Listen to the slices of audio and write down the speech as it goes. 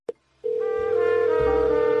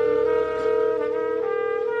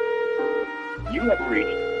You have reached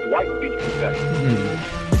White Beach Concession.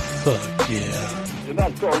 Fuck yeah. Do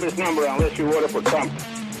not call this number unless you order for Trump.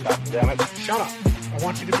 God damn it. Shut up. I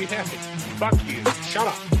want you to be happy. Fuck you. Shut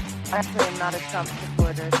up. Actually, I'm not a Trump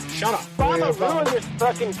supporter. Shut up. Obama ruined this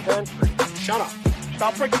fucking country. Shut up.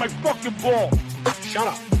 Stop breaking my fucking ball. Shut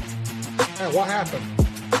up. Hey, what happened?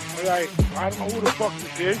 I don't know who the fuck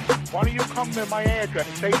this is. Why don't you come to my address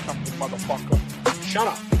and say something, motherfucker? Shut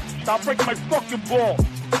up. Stop breaking my fucking ball,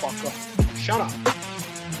 fucker. Shut up.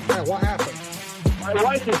 Hey, what happened? My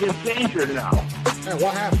wife is in danger now. Hey,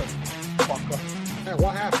 what happened? Fucker. Hey,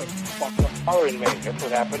 what happened? Fucker. Sorry, man. That's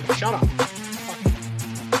what happened. Shut up.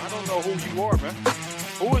 I don't know who you are, man.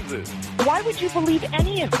 Who is this? Why would you believe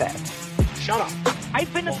any of this? Shut up.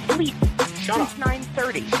 I've been asleep Shut since up.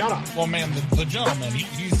 9:30. Shut up. Well, ma'am, the gentleman,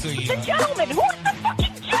 he's the... The gentleman! Who's the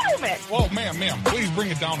fucking gentleman? Well, ma'am, please bring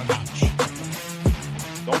it down a notch.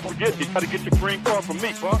 Don't forget, you gotta get your green card from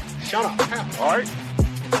me, fuck. Shut up. What happened? All right?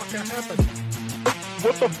 What happened?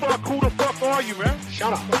 What the fuck? Who the fuck are you, man?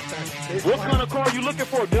 Shut up. What kind of car you looking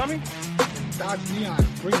for, dummy? Dodge Neon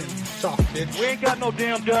green. Soft, bitch. We ain't got no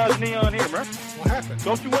damn Dodge Neon here, man. What happened?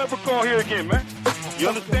 Don't you ever call here again, man. You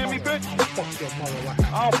understand me, bitch? I'll fuck your mother. What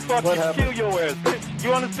happened? I'll fucking kill your ass, bitch.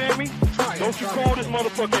 You understand me? Try it, Don't you try call it. this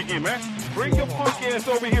motherfucker again, man. Bring your punk ass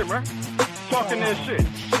over here, man. Talking that shit.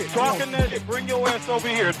 Talking that shit. Bring your ass over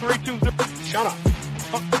here. 320. Shut up.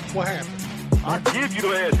 What happened? I'll give you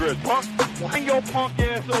the address, punk. Bring your punk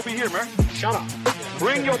ass over here, man. Shut up.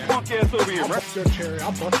 Bring your punk ass over here, I'll man. bust your cherry.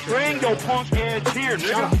 I'll bust your Bring cherry. your punk ass here,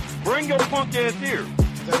 Shut nigga. up. Bring your punk ass here.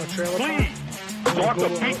 Is that a trailer park? Please. So I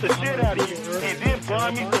can beat the shit out of you and then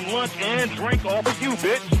buy me some lunch and drink off of you,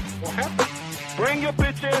 bitch. What happened? Bring your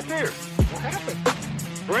bitch ass here. What happened?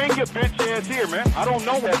 Bring your bitch ass here, man. I don't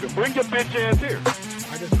know what happened. Bring your bitch ass here.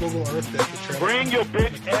 I just Google Earth this. The trailer. Bring your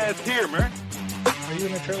bitch ass here, man. Are you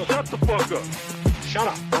in a trailer? Shut the fuck up. Shut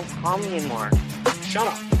up. Don't call me anymore. Shut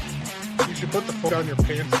up. You should put the phone down your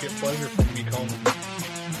pants to get pleasure from me calling.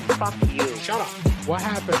 Fuck you. Shut up. What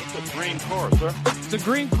happened? It's a green car, sir. It's a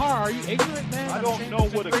green car. Are you ignorant, man? I don't know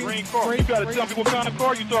what a green car. You gotta tell me what kind of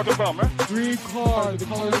car you talking about, man. Green car. The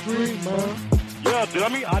color is green, man. Yeah,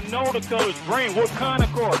 dummy. I know the color's green. What kind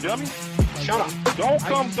of car, dummy? Shut up. Don't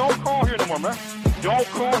call here no more, man. Don't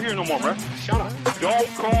call here no more, man. Shut up. Don't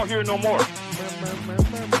call here no more.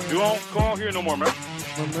 Don't call here no more, man.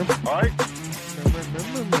 All right?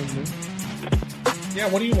 Yeah,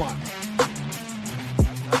 what do you want?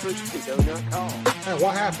 I pushed you, do not call. Hey,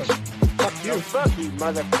 what happened? Fuck you. No, fuck you,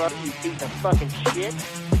 motherfucker, you piece of fucking shit.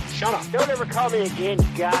 Shut up. Don't ever call me again,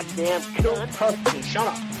 you goddamn cunt. Fuck me. Shut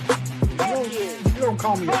up. Fuck you. You don't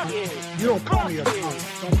call me a Fuck cunt. you. You don't call me a Fuck you.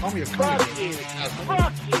 cunt. Don't call me a cunt. Fuck you.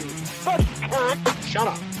 Fuck you. Fuck you, cunt. Shut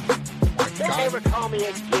up. Don't God. ever call me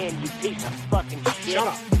again, you piece of fucking shit. Shut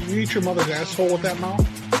up. You eat your mother's asshole with that mouth?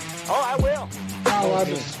 Oh, I will. Not allowed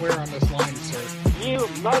to swear on this line, sir. You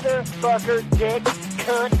motherfucker, dick,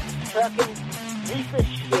 cunt, fucking piece of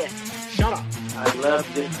shit. Shut up. I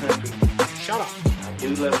love this country. Shut up. I do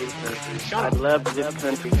love this country. Shut I up. love this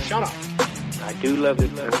country. Shut up. I do love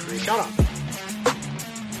this country. Shut up.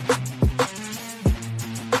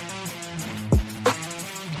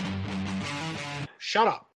 Shut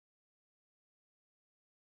up.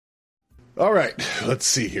 All right, let's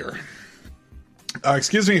see here.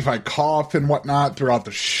 Excuse me if I cough and whatnot throughout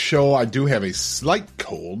the show. I do have a slight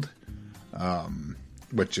cold,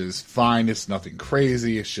 which is fine. It's nothing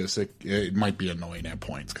crazy. It's just it might be annoying at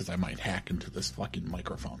points because I might hack into this fucking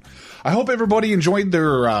microphone. I hope everybody enjoyed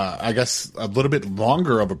their, I guess, a little bit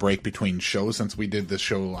longer of a break between shows since we did this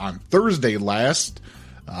show on Thursday last.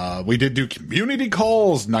 We did do community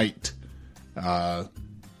calls night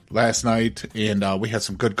last night, and we had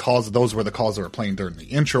some good calls. Those were the calls that were playing during the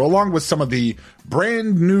intro, along with some of the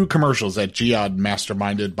brand new commercials that Jihad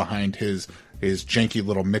masterminded behind his janky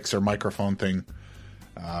little mixer microphone thing,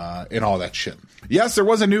 and all that shit. Yes, there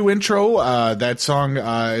was a new intro. That song,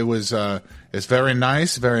 it's very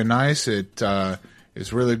nice, very nice. It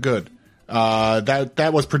is really good. That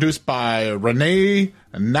was produced by Renee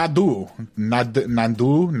Nadu.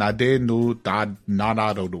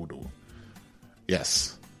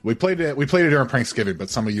 Yes. We played it during Pranksgiving, but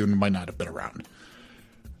some of you might not have been around.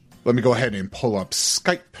 Let me go ahead and pull up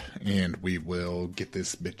Skype, and we will get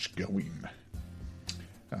this bitch going.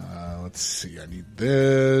 Let's see. I need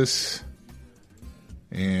this,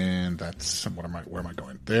 and that's where am I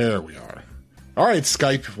going? There we are. All right,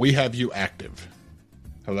 Skype, we have you active.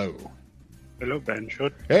 Hello. Hello,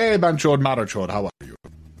 Banchod. Hey, Banchod, Matterchod, how are you?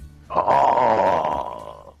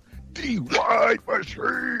 Oh, the white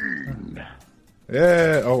machine.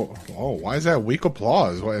 Yeah. Oh. Why is that weak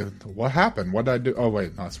applause? What happened? What did I do? Oh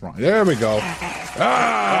wait, no, that's wrong. There we go.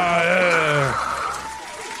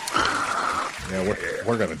 Yeah,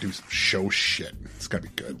 we're gonna do some show shit. It's gonna be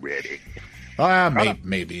good. Ready?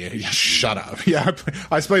 Maybe. Yeah, shut up. Yeah,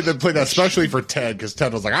 I played that especially for Ted because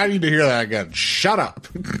Ted was like, "I need to hear that again." Shut up.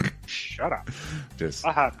 Shut up. Just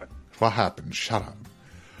What happened? what happened? Shut up.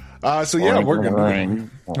 So yeah, we're gonna ring.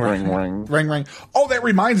 ring. Oh, that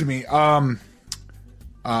reminds me. I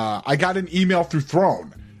got an email through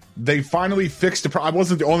Throne. They finally fixed the. I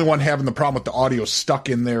wasn't the only one having the problem with the audio stuck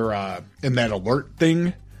in their in that alert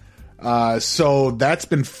thing. So that's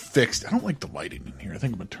been fixed. I don't like the lighting in here. I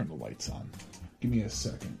think I'm gonna turn the lights on. Give me a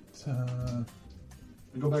second.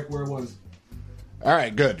 Go back where it was. All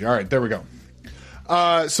right, good. All right, there we go.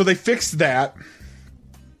 So they fixed that.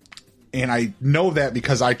 And I know that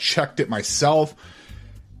because I checked it myself,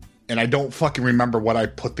 and I don't fucking remember what I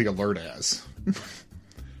put the alert as.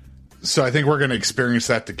 So I think we're going to experience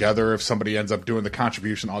that together if somebody ends up doing the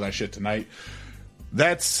contribution, all that shit tonight.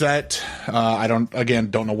 That's set. I don't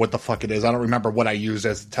know what the fuck it is. I don't remember what I used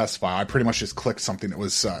as a test file. I pretty much just clicked something that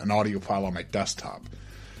was an audio file on my desktop.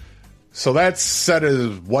 So that's set as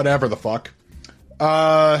whatever the fuck.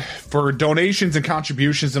 For donations and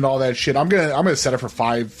contributions and all that shit, I'm gonna set it for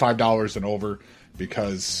 $5 and over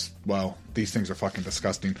because, well, these things are fucking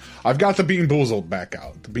disgusting. I've got the Bean Boozled back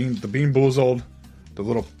out. The Bean Boozled, the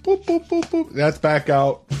little boop boop boop boop. That's back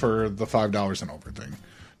out for the $5 and over thing.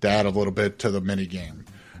 To add a little bit to the mini game.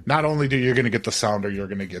 Not only do you're gonna get the sounder, you're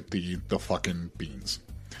gonna get the fucking beans.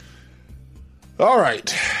 All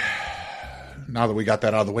right. Now that we got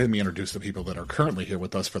that out of the way, let me introduce the people that are currently here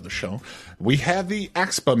with us for the show. We have the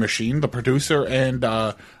Expa Machine, the producer and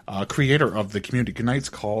creator of the Community Nights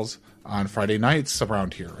calls on Friday nights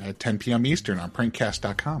around here at 10 p.m. Eastern on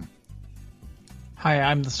prankcast.com. Hi,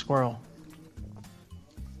 I'm the squirrel.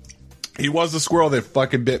 He was the squirrel that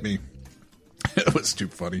fucking bit me. It was too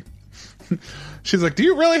funny. She's like, do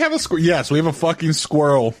you really have a squirrel? Yes, we have a fucking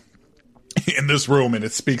squirrel in this room, and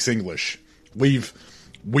it speaks English. We've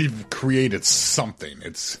created something.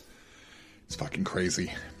 It's fucking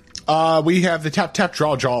crazy. We have the Tap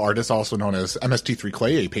Draw artist, also known as MST3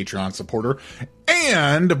 Clay, a Patreon supporter,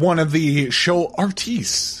 and one of the show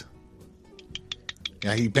artistes.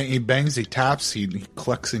 Yeah, he bangs, he taps, he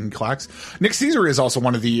collects and clacks. Nick Caesar is also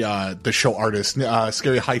one of the show artists,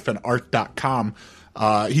 scary-art.com.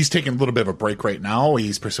 He's taking a little bit of a break right now.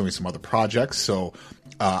 He's pursuing some other projects, so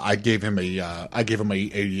we gave him a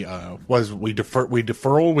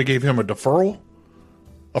deferral?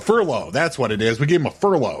 A furlough, that's what it is. We gave him a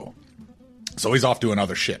furlough. So he's off doing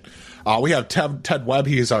other shit. We have Ted Webb,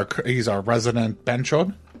 he's our resident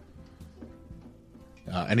benchod.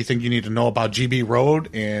 Anything you need to know about GB Road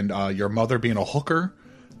and your mother being a hooker,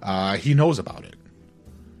 he knows about it.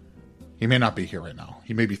 He may not be here right now.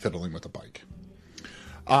 He may be fiddling with a bike.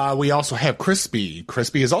 We also have Crispy.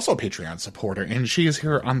 Crispy is also a Patreon supporter, and she is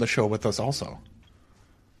here on the show with us also.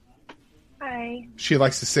 Hi. She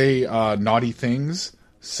likes to say naughty things,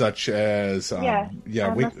 such as... I'm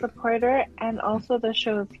a supporter and also the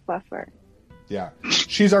show's fluffer. Yeah.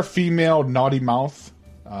 She's our female naughty mouth.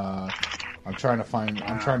 I'm trying to find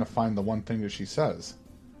the one thing that she says.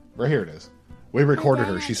 Right here it is. We recorded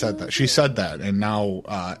her. She said that, and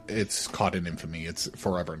now it's caught in infamy. It's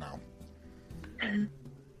forever now.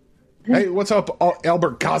 Hey, what's up,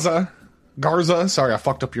 Albert Garza? Sorry, I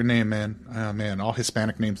fucked up your name, man. Man, all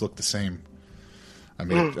Hispanic names look the same. I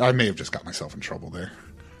may have just got myself in trouble there.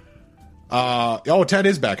 Ted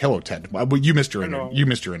is back. Hello, Ted. You missed your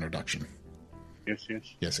introduction.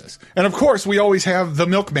 Yes. And of course, we always have the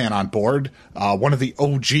Milkman on board, one of the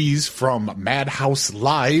OGs from Madhouse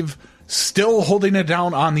Live, still holding it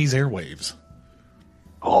down on these airwaves.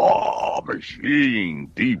 Oh,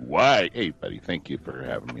 Machine DY. Hey, buddy, thank you for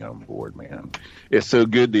having me on board, man. It's so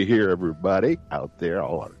good to hear everybody out there,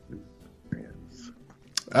 all our friends.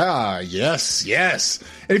 Yes.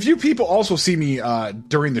 And if you people also see me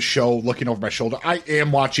during the show looking over my shoulder, I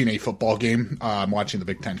am watching a football game. I'm watching the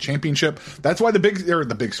Big Ten Championship. That's why the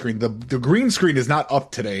big screen, the green screen is not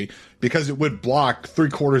up today because it would block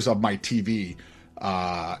 3/4 of my TV,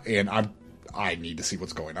 and I need to see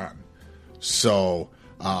what's going on. So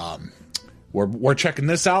we're checking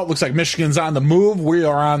this out. Looks like Michigan's on the move. We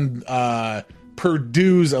are on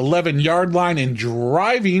Purdue's 11-yard line and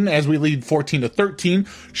driving as we lead 14-13.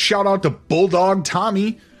 Shout out to Bulldog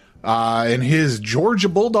Tommy and his Georgia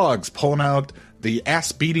Bulldogs pulling out the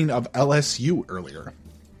ass beating of LSU earlier.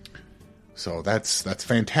 So that's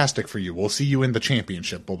fantastic for you. We'll see you in the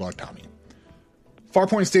championship, Bulldog Tommy.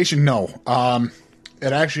 Farpoint Station, no.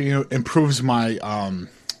 It actually improves my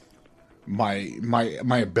my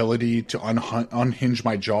ability to unhinge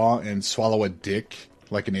my jaw and swallow a dick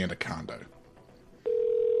like an anaconda.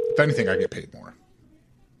 If anything, I get paid more.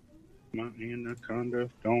 My anaconda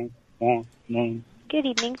don't want none. Good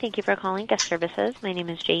evening. Thank you for calling Guest Services. My name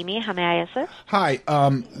is Jamie. How may I assist? Hi.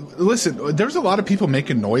 Listen, there's a lot of people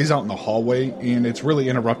making noise out in the hallway, and it's really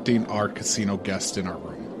interrupting our casino guests in our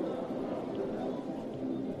room.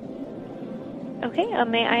 Okay.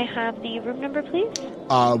 May I have the room number, please?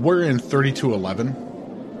 We're in 3211.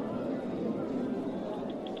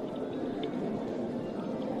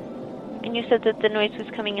 And you said that the noise was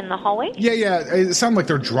coming in the hallway? Yeah. It sounds like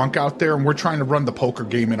they're drunk out there, and we're trying to run the poker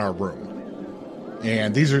game in our room.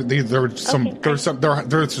 And there's some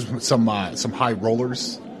high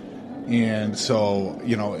rollers, and so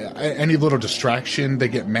any little distraction they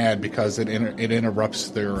get mad because it interrupts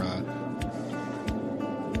their.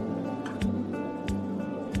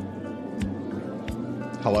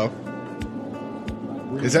 Hello.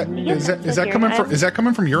 Is that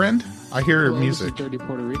coming from your end? I hear music. 30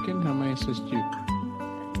 Puerto Rican. How may I assist you?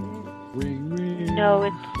 No,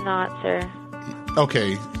 it's not, sir.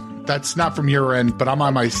 Okay. That's not from your end, but I'm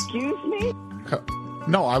on my... Excuse me?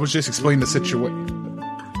 No, I was just explaining the situation.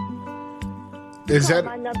 Is that...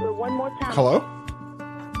 My number one more time. Hello?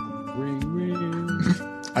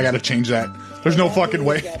 I gotta change that. There's no fucking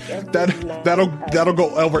way. That'll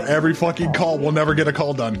go over every fucking call. We'll never get a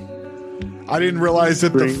call done. I didn't realize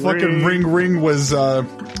that the fucking ring was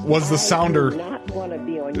the sounder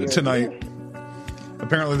tonight.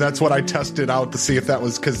 Apparently that's what I tested out to see if that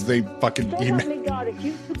was because they fucking emailed.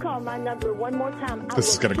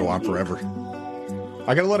 This is going to go on forever.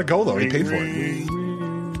 I got to let it go, though. He paid for it.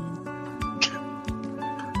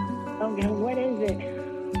 Okay, what is it?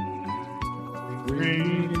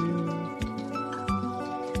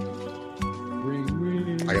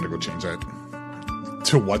 I got to go change that.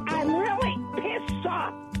 To what, though? I'm really pissed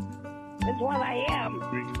off. That's what I am.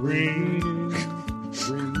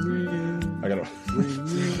 I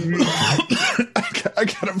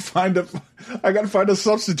gotta find a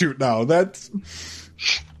substitute now. That's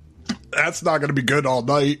not gonna be good all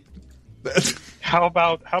night. How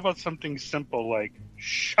about something simple like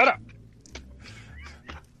shut up?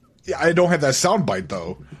 Yeah, I don't have that sound bite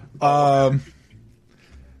though. I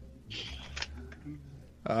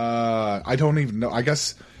don't even know. I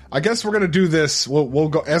guess we're gonna do this. We'll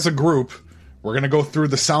go as a group. We're gonna go through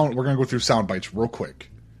sound bites real quick.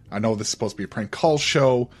 I know this is supposed to be a prank call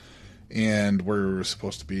show, and we're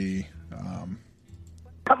supposed to be.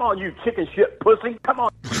 Come on, you chicken shit pussy! Come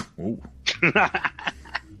on.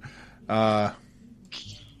 I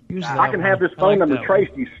can have this phone number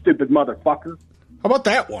traced, you stupid motherfucker. How about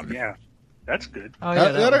that one? Yeah, that's good. Oh,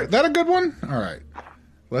 yeah, that a good one? All right,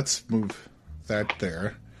 let's move that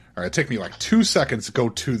there. All right, take me like 2 seconds to go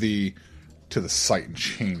to the site and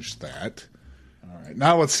change that. All right,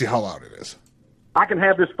 now let's see how loud it is. I can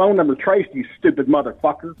have this phone number traced, you stupid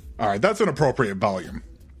motherfucker. All right, that's an appropriate volume.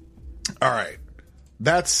 All right,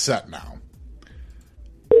 that's set now.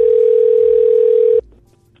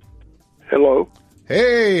 Hello.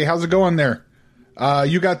 Hey, how's it going there?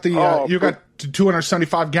 You got the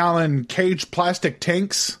 275-gallon cage plastic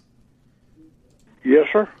tanks? Yes,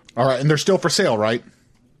 sir. All right, and they're still for sale, right?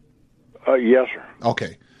 Yes, sir.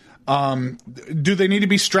 Okay. Do they need to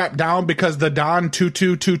be strapped down? Because the Don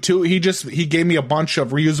 2222, he gave me a bunch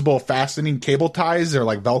of reusable fastening cable ties. They're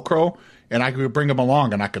like Velcro, and I could bring them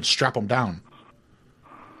along and I could strap them down.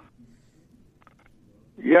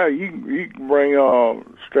 Yeah, you can bring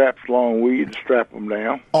straps along with you to strap them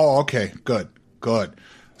down. Oh, okay, good.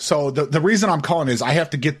 So the reason I'm calling is I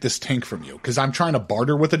have to get this tank from you because I'm trying to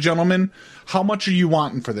barter with a gentleman. How much are you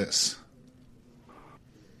wanting for this?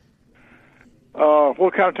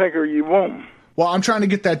 What kind of tank are you wanting? Well, I'm trying to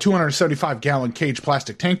get that 275-gallon cage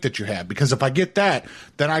plastic tank that you have, because if I get that,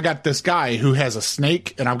 then I got this guy who has a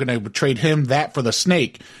snake, and I'm going to trade him that for the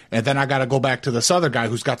snake, and then I got to go back to this other guy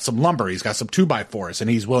who's got some lumber. He's got some 2x4s, and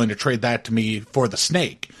he's willing to trade that to me for the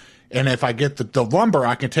snake. And if I get the lumber,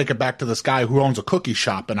 I can take it back to this guy who owns a cookie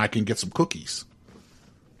shop, and I can get some cookies.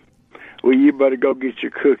 Well, you better go get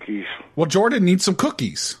your cookies. Well, Jordan needs some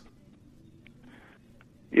cookies.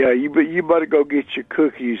 Yeah, you better go get your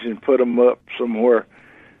cookies and put them up somewhere,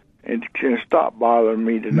 and stop bothering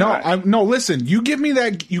me tonight. No, listen. You give me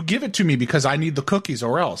that. You give it to me because I need the cookies,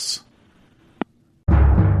 or else. I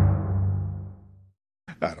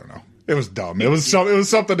don't know. It was dumb. It was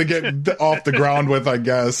something to get off the ground with, I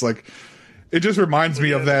guess. Like, it just reminds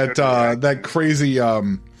me of that crazy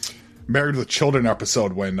Married with Children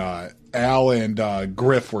episode when Al and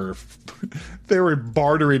Griff were they were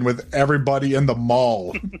bartering with everybody in the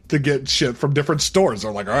mall to get shit from different stores.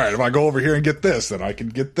 They're like, all right, if I go over here and get this, then I can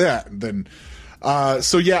get that. And then,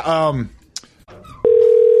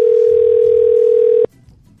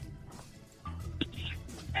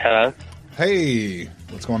 Hello. Hey,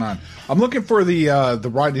 what's going on? I'm looking for the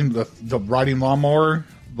riding lawnmower.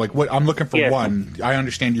 Like, what? I'm looking for one. I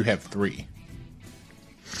understand you have 3.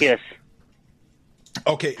 Yes.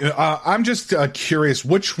 Okay, I'm just curious.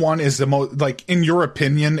 Which one is the most, like, in your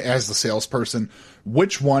opinion, as the salesperson,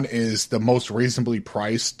 which one is the most reasonably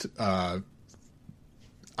priced? I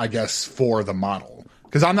guess for the model,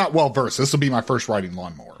 because I'm not well versed. This will be my first riding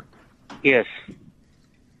lawnmower. Yes.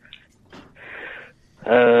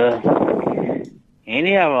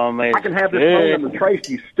 Any of them is I can have this good. phone number traced,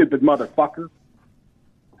 you stupid motherfucker.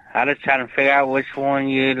 I just trying to figure out which one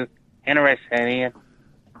you're interested in.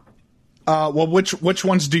 Well, which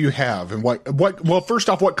ones do you have, and what? Well, first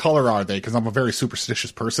off, what color are they? Because I'm a very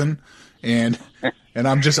superstitious person, and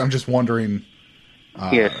I'm just wondering.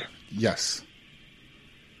 Yes. Yes.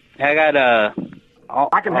 I got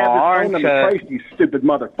I can have this phone number traced, you stupid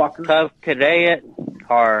motherfucker. Cub Cadet,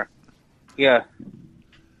 or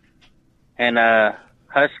and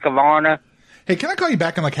Husqvarna. Hey, can I call you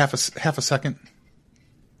back in like half a second?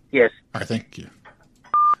 Yes. All right, thank you.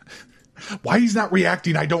 Why he's not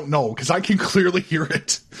reacting, I don't know, because I can clearly hear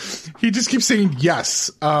it. He just keeps saying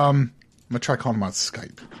yes. I'm gonna try calling him on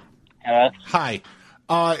Skype. Hello. Hi.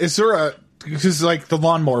 Is there a? Because like the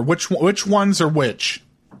lawnmower, which ones are which?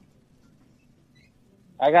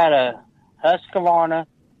 I got a Husqvarna.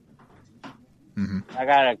 Mm-hmm. I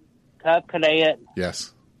got a Cub Cadet.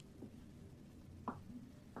 Yes.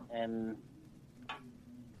 And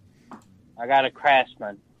I got a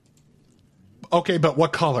Craftsman. Okay, but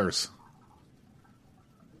what colors?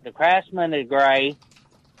 The Craftsman is gray.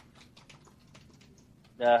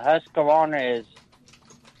 The Husqvarna is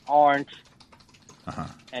orange. Uh-huh.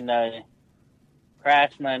 And the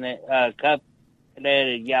Craftsman, Cub Cadet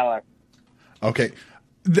is yellow. Okay.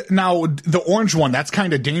 Now, the orange one, that's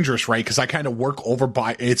kind of dangerous, right? Because I kind of work over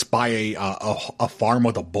by a farm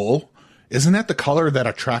with a bull. Isn't that the color that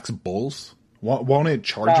attracts bulls? Won't it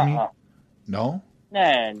charge me? No?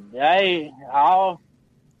 Nah,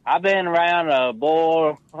 I've been around a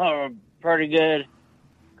bull pretty good.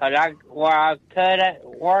 Cause I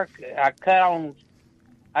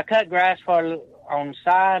cut grass on the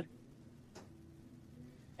side,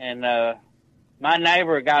 and my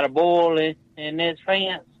neighbor got a bull in his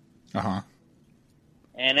fence. Uh-huh.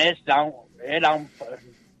 And it don't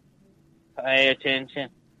pay attention.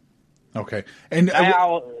 Okay. And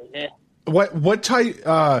what type?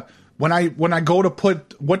 When I go to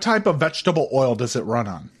put, what type of vegetable oil does it run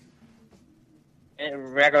on?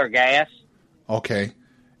 Regular gas. Okay.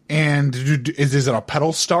 And is it a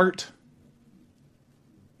pedal start?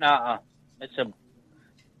 Nuh-uh.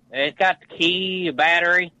 It's got the key, a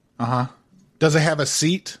battery. Uh-huh. Does it have a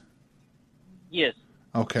seat? Yes.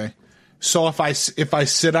 Okay. So if I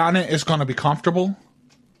sit on it, it's going to be comfortable?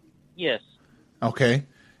 Yes. Okay.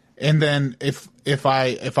 And then if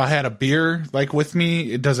I had a beer like with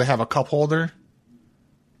me, does it have a cup holder?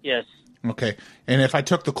 Yes. Okay. And if I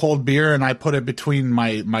took the cold beer and I put it between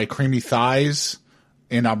my creamy thighs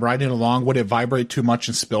and I'm riding along, would it vibrate too much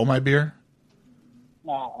and spill my beer?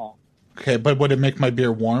 Nuh-uh. Okay, but would it make my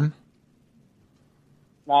beer warm?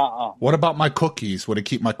 Nuh-uh. What about my cookies? Would it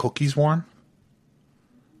keep my cookies warm?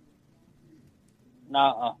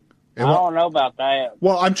 Nuh-uh. I don't know about that.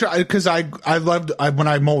 Well, I'm trying because I when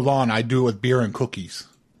I mow lawn, I do it with beer and cookies.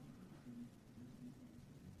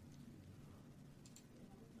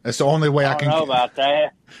 It's the only way I can. I don't know about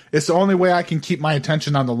that. It's the only way I can keep my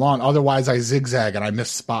attention on the lawn. Otherwise, I zigzag and I miss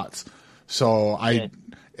spots. So I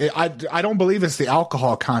don't believe it's the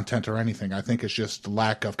alcohol content or anything. I think it's just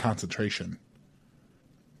lack of concentration.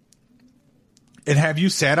 And have you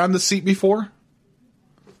sat on the seat before?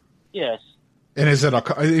 Yes. And is it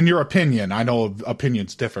in your opinion? I know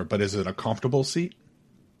opinions differ, but is it a comfortable seat?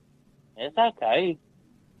 It's okay.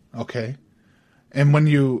 Okay. And when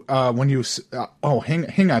you hang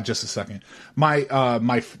on just a second.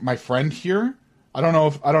 My friend here, I don't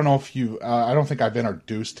know if you I don't think I've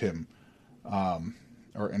introduced him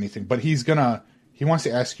or anything, but he wants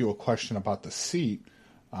to ask you a question about the seat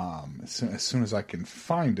as soon as I can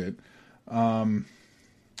find it. Boy,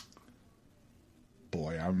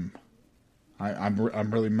 I'm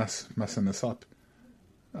really messing this up.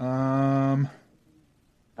 How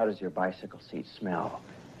does your bicycle seat smell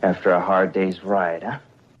after a hard day's ride, huh?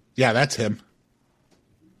 Yeah, that's him.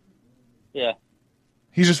 Yeah.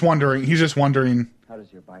 He's just wondering. How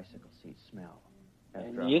does your bicycle seat smell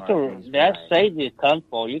You can. That's safety is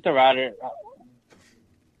comfortable. You can ride it.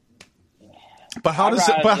 But how does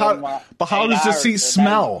it? But how does the seat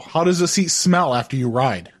smell? How does the seat smell after you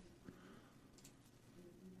ride?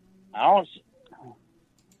 I don't.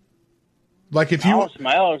 Like if you don't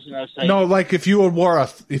smell. No, like if you wore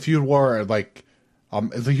like, if you were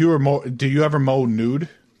do you ever mow nude?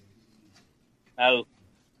 No.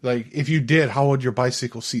 Like if you did, how would your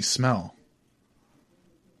bicycle seat smell?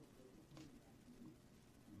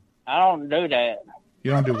 I don't do that.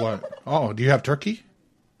 You don't do what? Oh, do you have turkey?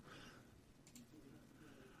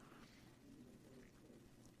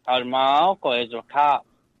 My uncle is a cop.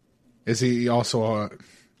 Is he also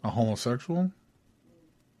a homosexual?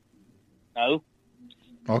 No.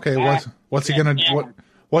 Okay, what's he gonna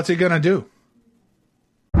what's he gonna do?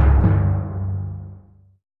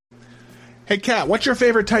 Hey, Kat, what's your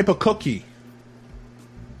favorite type of cookie?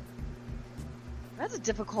 That's a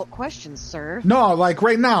difficult question, sir. No, like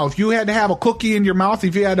right now, if you had to have a cookie in your mouth,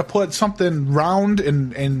 if you had to put something round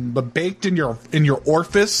and baked in your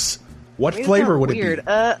orifice, what flavor would it be?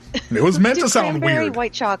 It was meant to sound cranberry weird.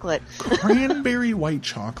 White chocolate. Cranberry white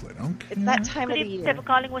chocolate. Okay. It's that time of the year. Thank you for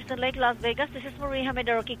calling Western Lake, Las Vegas. This is Marie. How may I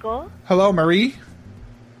direct your call? Hello, Marie.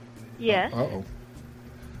 Yes. Uh-oh.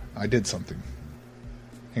 I did something.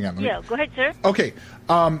 Hang on. Yeah, go ahead, sir. Okay,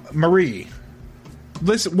 Marie.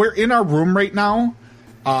 Listen, we're in our room right now.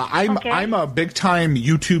 I'm a big time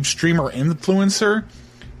YouTube streamer influencer,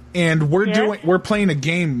 and we're playing a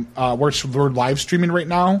game. We're live streaming right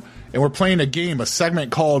now, and we're playing a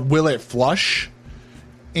segment called Will It Flush?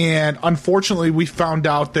 And unfortunately, we found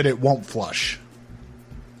out that it won't flush.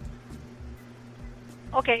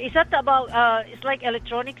 Okay, is that about? It's like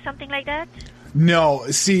electronic, something like that? No,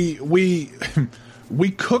 see, we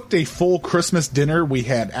cooked a full Christmas dinner. We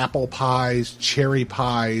had apple pies, cherry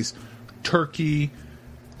pies, turkey,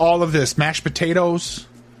 all of this, mashed potatoes.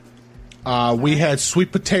 We had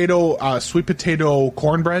sweet potato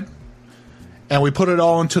cornbread, and we put it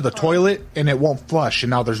all into the toilet, and it won't flush. And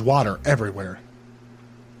now there's water everywhere.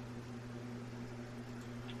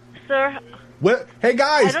 Sir. Hey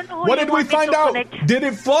guys, what did we find out? Connect. Did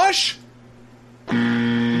it flush?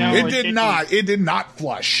 No, it did not. It did not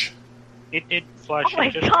flush. It did flush. Oh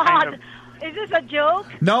my God! Is this a joke?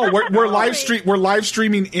 No, we're live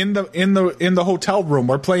streaming in the hotel room.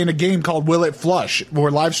 We're playing a game called Will It Flush?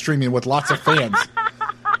 We're live streaming with lots of fans.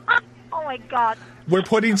 Oh my God! We're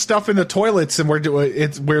putting stuff in the toilets, and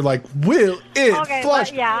we're like, will it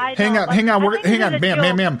flush? Yeah, I know, hang on, hang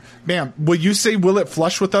on, ma'am. Will you say will it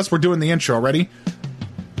flush with us? We're doing the intro. Ready?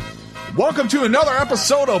 Welcome to another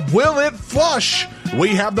episode of Will It Flush? We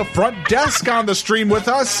have the front desk on the stream with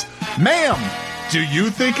us. Ma'am, do you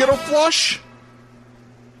think it'll flush?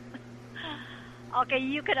 Okay,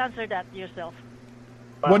 you can answer that yourself.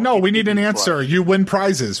 Well, no, we need an answer. Flush. You win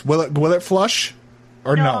prizes. Will it flush?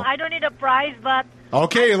 Or no? I don't need a prize, but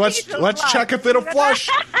okay, let's check if it'll flush.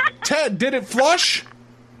 Ted, did it flush?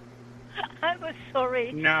 I'm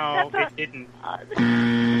sorry. No, it didn't.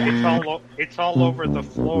 It's all over the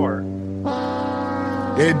floor.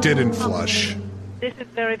 It didn't flush. This is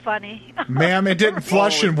very funny. Ma'am, it didn't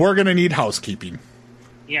flush, and we're gonna need housekeeping.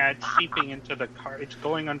 Yeah, it's seeping into the It's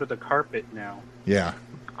going under the carpet now. Yeah.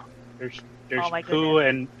 There's poo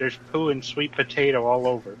and sweet potato all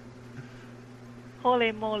over.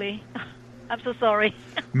 Holy moly! I'm so sorry.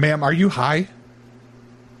 Ma'am, are you high?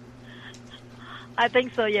 I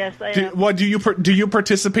think so. Yes, I am. What do you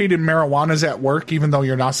participate in marijuanas at work, even though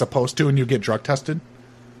you're not supposed to, and you get drug tested?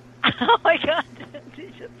 Oh my God!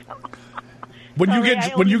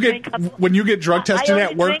 When you get drug tested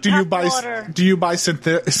at work, do you buy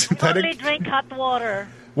synthetic? I only drink hot water.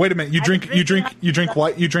 Wait a minute, you drink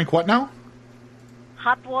what? You drink what now?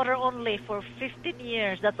 Hot water only for 15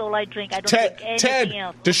 years. That's all I drink. I don't drink anything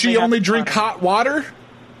else. Does she only drink hot water?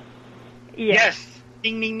 Yes.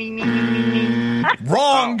 Ding, ding, ding, ding, ding, ding.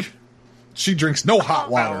 Wrong. Oh. She drinks no hot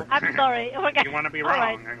water. I'm sorry. Okay. You want to be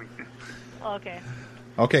wrong. Right. Okay.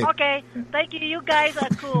 Okay. Okay. Thank you. You guys are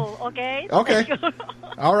cool. Okay. Okay.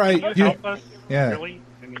 All right. Can you help us? Yeah. Really?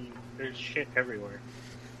 I mean, there's shit everywhere.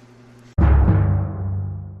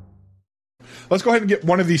 Let's go ahead and get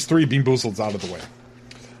one of these three Bean Boozleds out of the way.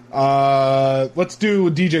 Let's do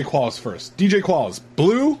DJ Qualls first. DJ Qualls,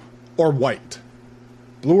 blue or white?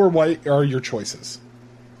 Blue or white are your choices.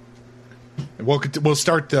 We'll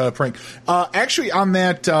start the prank. Actually, on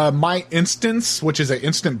that My Instance, which is an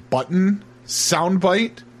instant button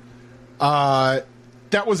soundbite,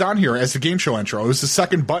 that was on here as the game show intro. It was the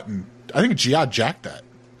second button. I think Jihad jacked that.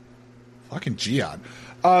 Fucking Jihad.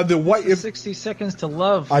 The white 60 Seconds to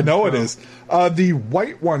Love. I know it is. The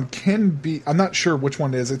white one can be. I'm not sure which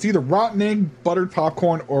one it is. It's either rotten egg, buttered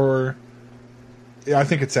popcorn, or I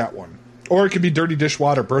think it's that one. Or it could be dirty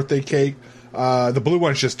dishwater, birthday cake. The blue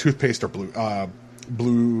one is just toothpaste or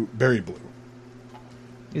berry blue.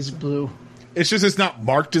 Is blue. It's just it's not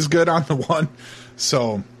marked as good on the one. So,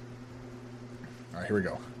 all right, here we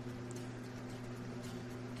go.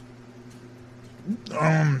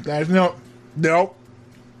 That's no,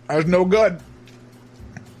 that's no good.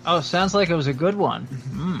 Oh, sounds like it was a good one.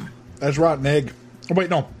 Mm. That's rotten egg. Oh wait,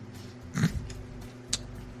 no.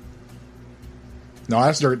 No,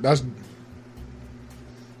 that's dirt. That's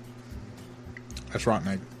rotten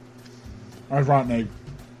egg. That's rotten egg.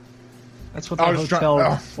 That's what the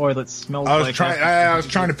hotel toilet smells like. I was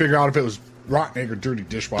trying to figure out if it was rotten egg or dirty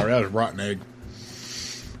dishwater. That was rotten egg.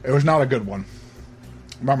 It was not a good one.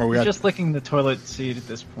 Remember, we had just licking the toilet seat at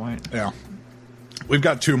this point. Yeah, we've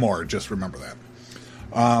got 2 more. Just remember that.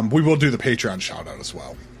 We will do the Patreon shout out as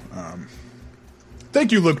well.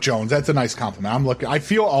 Thank you, Luke Jones. That's a nice compliment. I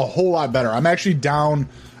feel a whole lot better. I'm actually down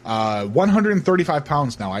 135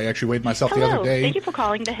 pounds now. I actually weighed myself the other day. Thank you for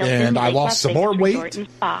calling the Hilton and I Lake lost some Las more Vegas weight. Resort and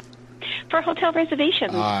Spa. For hotel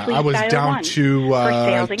reservations, please I was dial down 1. to For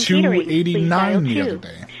sales and catering, please 289 dial the 2. other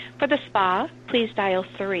day. For the spa, please dial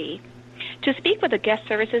 3. To speak with a guest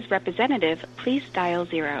services representative, please dial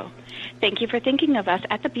 0. Thank you for thinking of us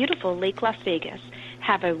at the beautiful Lake Las Vegas.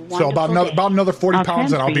 Have a wonderful So about another 40 I'll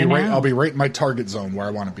pounds, and I'll be right in my target zone where I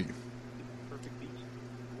want to be.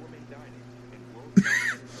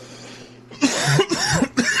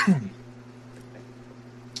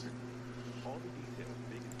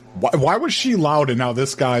 Why was she loud and now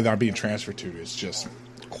this guy that I'm being transferred to is just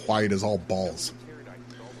quiet as all balls?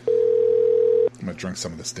 I'm going to drink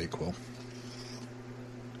some of this Dayquil.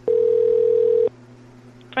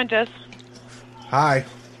 Front desk. Hi.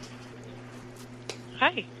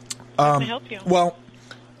 Hi. How can I help you? Well,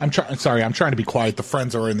 I'm trying to be quiet. The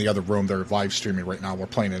friends are in the other room. They're live streaming right now. We're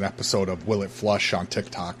playing an episode of Will It Flush on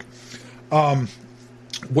TikTok.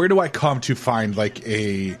 Where do I come to find like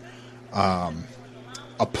a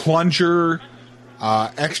plunger,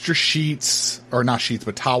 extra sheets, or not sheets,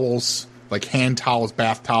 but towels, like hand towels,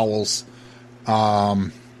 bath towels,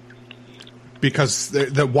 because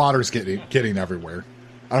the water's getting everywhere.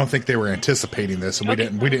 I don't think they were anticipating this, and we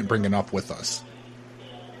didn't bring enough with us.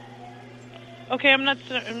 Okay, I'm not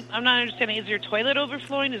understanding. Is your toilet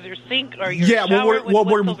overflowing? Is your sink or your shower?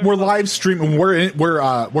 We're live streaming.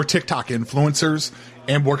 We're TikTok influencers,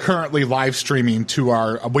 and we're currently live streaming to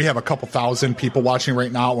our. We have a couple thousand people watching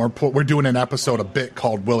right now. We're doing an episode a bit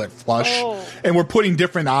called "Will It Flush," and we're putting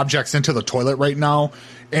different objects into the toilet right now.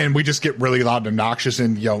 And we just get really loud and obnoxious,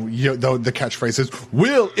 and the catchphrase is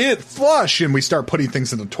 "Will it flush?" And we start putting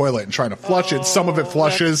things in the toilet and trying to flush it. Some of it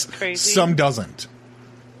flushes, some doesn't.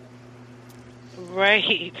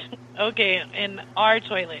 Right. Okay. In our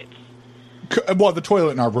toilets. Well, the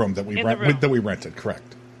toilet in our room that we rented,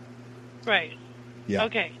 correct? Right. Yeah.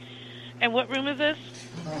 Okay. And what room is this?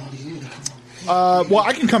 Well,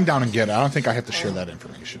 I can come down and get it. I don't think I have to share that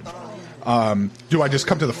information. Do I just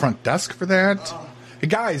come to the front desk for that? Hey,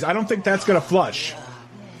 guys, I don't think that's going to flush.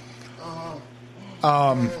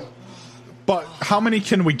 But how many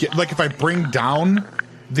can we get? Like, if I bring down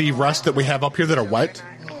the rest that we have up here that are wet?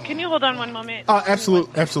 Can you hold on one moment?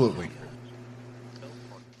 Absolutely.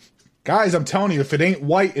 Guys, I'm telling you, if it ain't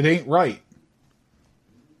white, it ain't right.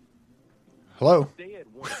 Hello?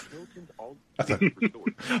 I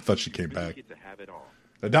thought she came back.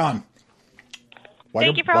 Don.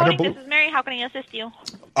 Thank you for holding. This is Mary. How can I assist you?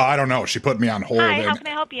 I don't know. She put me on hold. Hi, how can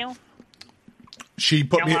I help you? She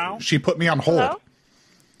put me on hold. Hello?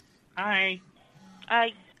 Hi.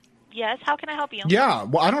 Yes, how can I help you? Yeah,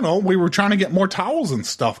 well, I don't know. We were trying to get more towels and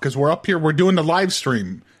stuff because we're up here. We're doing the live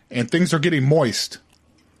stream, and things are getting moist.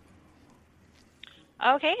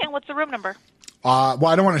 Okay, and what's the room number? Well,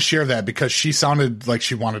 I don't want to share that because she sounded like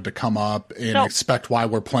she wanted to come up and expect why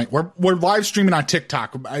we're playing. We're live streaming on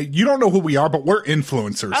TikTok. You don't know who we are, but we're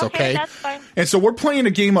influencers, okay? That's fine. And so we're playing a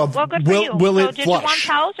game of Will it did flush? You want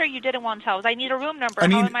towels or you didn't want towels? I need a room number.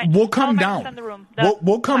 We'll come down.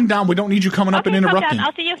 We'll come down. We don't need you coming up and interrupting. Come down.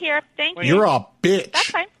 I'll see you here. Thank you. You're a bitch. That's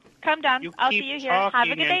fine. Come down. I'll see you here. Have a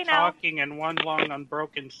good day now. Talking in one long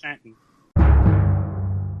unbroken sentence.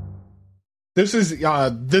 This is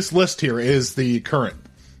this list here is the current.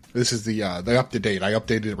 This is the up to date. I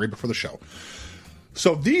updated it right before the show.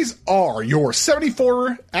 So these are your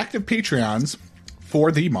 74 active Patreons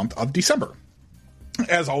for the month of December.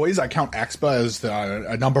 As always, I count Axpa as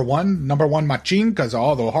a number one machine because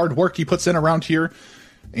all the hard work he puts in around here,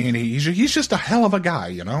 and he's just a hell of a guy,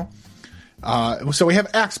 you know. So we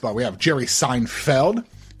have Axpa, we have Jerry Seinfeld,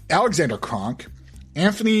 Alexander Kronk,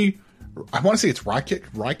 Anthony, I want to say it's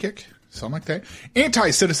Rykick, something like that,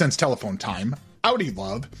 Anti-Citizens Telephone Time, Audi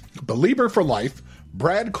Love, Believer for Life,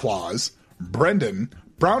 Brad Claus, Brendan,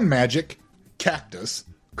 Brown Magic, Cactus,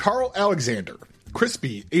 Carl Alexander,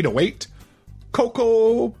 Crispy 808,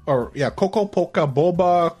 Coco Polka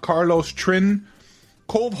Boba, Carlos Trin,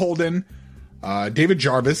 Cold Holden, David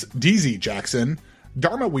Jarvis, DZ Jackson,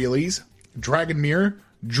 Dharma Wheelies, Dragonmere,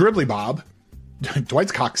 Dribbly Bob,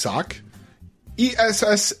 Dwight's Cocksock,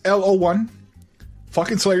 ESSLO1,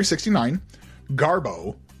 Fucking Slayer 69,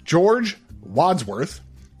 Garbo, George Wadsworth,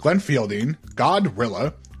 Glenn Fielding,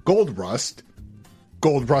 Godrilla, Gold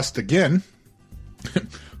Rust again,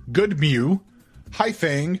 Good Mew, Hi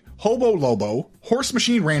Fang, Hobo Lobo, Horse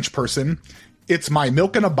Machine Ranch Person, It's My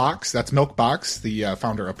Milk in a Box, that's Milkbox, the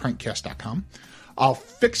founder of prankcast.com, I'll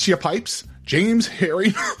Fix Ya Pipes, James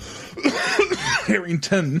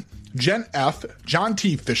Harrington, Jen F, John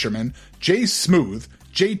T. Fisherman, Jay Smooth,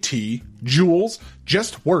 JT, Jules,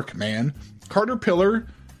 Just Work Man, Carter Pillar,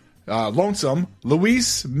 Lonesome,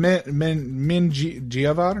 Luis Menjivar,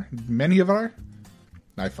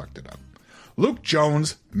 I fucked it up, Luke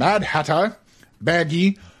Jones, Mad Hatter,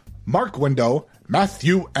 Baggy, Mark Window,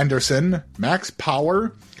 Matthew Anderson, Max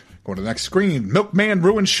Power. Go to the next screen. Milkman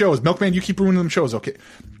ruins shows. Milkman, you keep ruining them shows. Okay.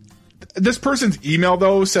 This person's email,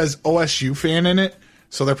 though, says OSU fan in it,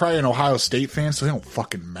 so they're probably an Ohio State fan, so they don't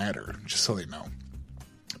fucking matter, just so they know.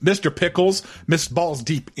 Mr. Pickles, Miss Balls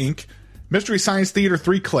Deep Inc., Mystery Science Theater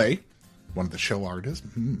 3 Clay, one of the show artists,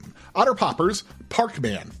 Otter Poppers,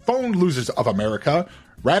 Parkman, Phone Losers of America,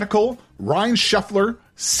 Radical, Ryan Scheffler,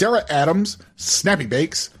 Sarah Adams, Snappy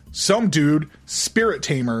Bakes, Some Dude, Spirit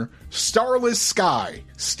Tamer, Starless Sky,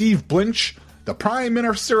 Steve Blinch, the Prime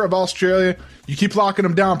Minister of Australia. You keep locking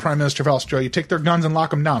them down, Prime Minister of Australia. You take their guns and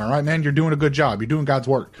lock them down, all right, man? You're doing a good job. You're doing God's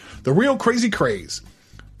work. The Real Crazy Craze,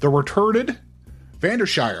 The Retarded,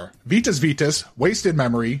 Vandershire, Vitas, Wasted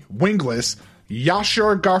Memory, Wingless,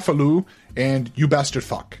 Yashar Garfaloo, and You Bastard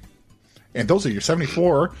Fuck. And those are your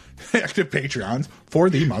 74 active Patreons for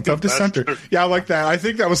the month of December. Yeah, I like that. I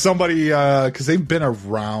think that was somebody, because they've been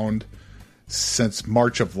around since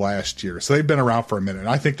March of last year. So they've been around for a minute.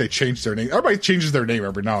 I think they changed their name. Everybody changes their name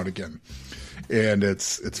every now and again. And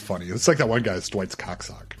it's funny. It's like that one guy, it's Dwight's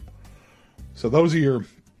Cocksock. So those are your...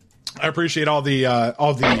 I appreciate all the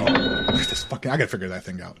this fucking, I gotta figure that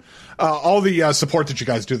thing out. All the support that you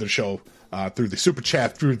guys do the show through the Super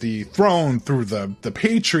Chat, through the Throne, through the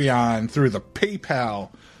Patreon, through the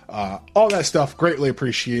PayPal, all that stuff. Greatly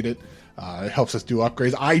appreciate it. It helps us do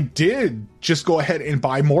upgrades. I did just go ahead and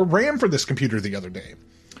buy more RAM for this computer the other day.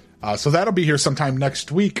 So that'll be here sometime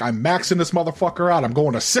next week. I'm maxing this motherfucker out. I'm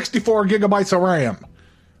going to 64 gigabytes of RAM.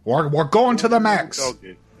 We're going to the max.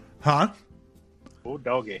 Huh? Oh,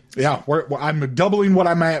 doggy. Yeah, I'm doubling what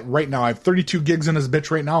I'm at right now. I have 32 gigs in this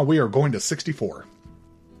bitch right now. We are going to 64.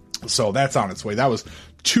 So that's on its way. That was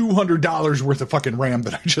 $200 worth of fucking RAM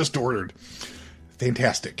that I just ordered.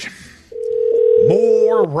 Fantastic.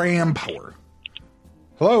 More RAM power.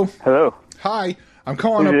 Hello? Hello. Hi. I'm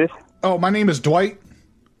calling up. Oh, my name is Dwight.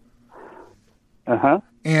 Uh-huh.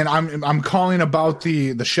 And I'm calling about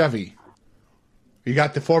the Chevy. You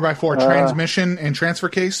got the 4x4 transmission and transfer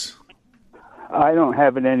case? I don't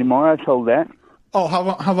have it anymore. I sold that. Oh,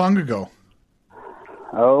 how long ago?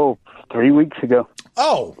 Oh, 3 weeks ago.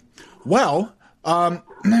 Oh, well, I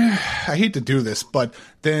hate to do this, but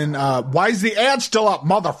then why is the ad still up,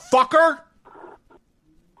 motherfucker?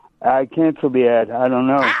 I canceled the ad. I don't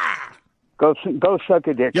know. Ah! Go suck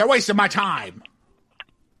a dick. You're wasting my time.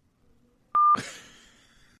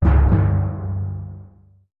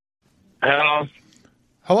 Hello.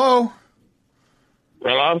 Hello.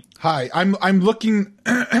 Hello. Hi. I'm looking.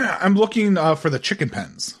 I'm looking for the chicken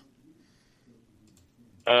pens.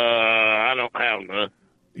 I don't have none.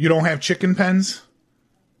 You don't have chicken pens?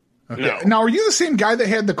 Okay. No. Now, are you the same guy that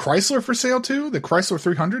had the Chrysler for sale too? The Chrysler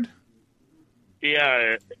 300?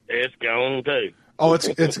 Yeah, it's gone too. Oh,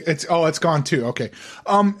 it's gone too. Okay.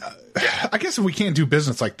 I guess if we can't do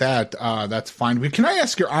business like that, that's fine. Can I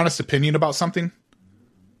ask your honest opinion about something?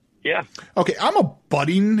 Yeah. Okay, I'm a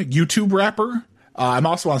budding YouTube rapper. I'm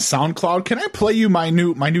also on SoundCloud. Can I play you my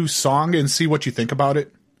new song and see what you think about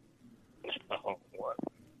it? Oh, what?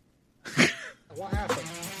 What happened?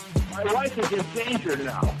 My life is in danger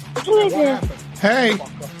now. What happened? Hey,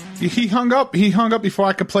 he hung up. He hung up before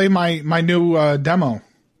I could play my new demo.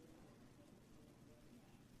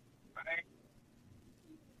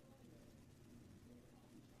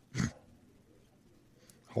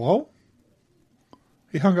 Hello?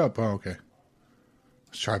 He hung up. Oh, okay.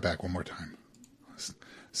 Let's try back one more time.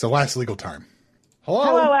 It's the last legal time. Hello?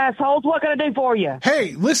 Hello, assholes. What can I do for you?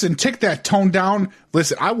 Hey, listen, take that tone down.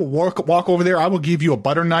 Listen, I will walk over there. I will give you a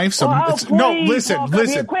butter knife.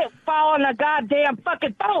 Listen. Quit following the goddamn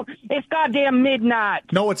fucking phone. It's goddamn midnight.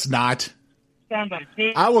 No, it's not.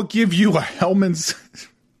 I will give you a Hellman's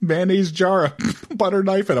mayonnaise jar, a butter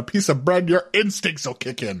knife, and a piece of bread. Your instincts will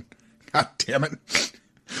kick in. God damn it.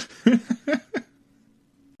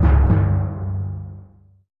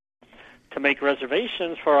 To make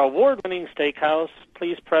reservations for our award-winning steakhouse,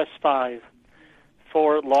 please press 5.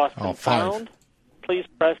 For Lost and Found, please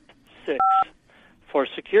press 6. For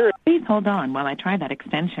security... Please hold on while I try that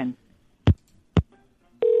extension.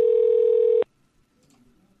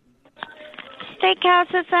 Steakhouse,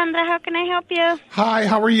 it's Sandra. How can I help you? Hi,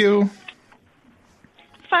 how are you?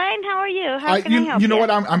 Fine, how are you? How can I help you? You know what?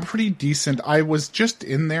 I'm pretty decent. I was just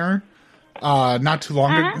in there not too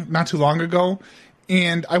long ago,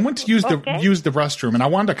 and I went to use the restroom, and I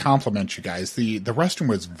wanted to compliment you guys. The restroom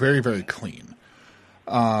was very, very clean.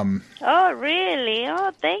 Oh, really?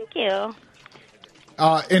 Oh, thank you.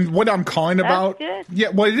 And what I'm calling about... That's good. Yeah,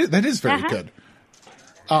 well, that is very good.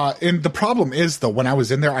 And the problem is, though, when I was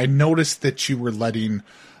in there, I noticed that you were letting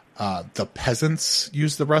the peasants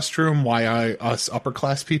use the restroom while us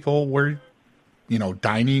upper-class people were,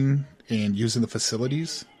 dining and using the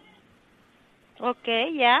facilities. Okay,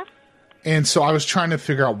 yeah. And so I was trying to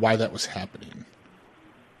figure out why that was happening.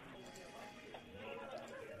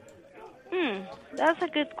 That's a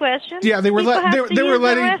good question. Yeah, they were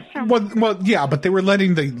letting. Well, yeah, but they were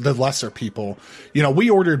letting the lesser people.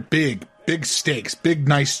 We ordered big steaks, big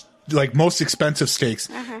nice, like most expensive steaks,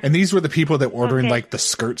 and these were the people that were ordering like the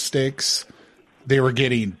skirt steaks. They were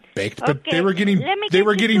getting baked, but they were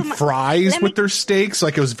getting fries with their steaks.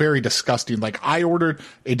 Like, it was very disgusting. Like, I ordered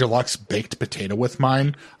a deluxe baked potato with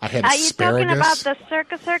mine. I had asparagus. Are you talking about the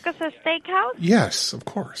Circus Steakhouse? Yes, of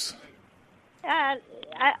course.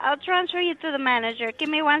 I'll transfer you to the manager. Give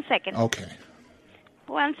me 1 second. Okay.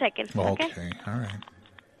 1 second. Okay. All right.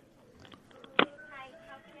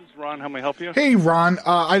 This is Ron. How may I help you? Hey, Ron.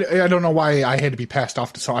 I don't know why I had to be passed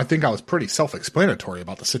off to someone. I think I was pretty self-explanatory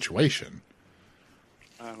about the situation.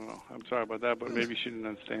 I don't know. I'm sorry about that, but maybe she didn't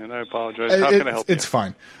understand. I apologize. How can I help you? It's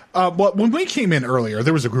fine. Well, when we came in earlier,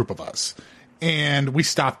 there was a group of us. And we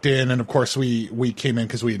stopped in, and of course we came in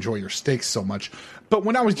because we enjoy your steaks so much. But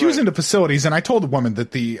when I was using the facilities, and I told the woman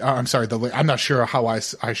that I'm not sure how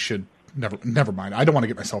I should, never mind. I don't want to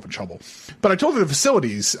get myself in trouble. But I told her the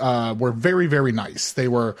facilities were very, very nice. They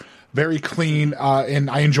were very clean, and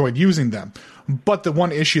I enjoyed using them. But the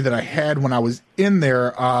one issue that I had when I was in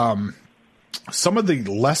there, some of the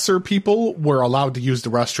lesser people were allowed to use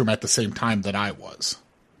the restroom at the same time that I was.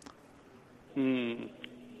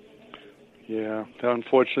 Yeah,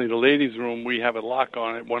 unfortunately, the ladies' room, we have a lock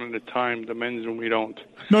on it, one at a time. The men's room, we don't.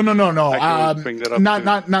 No.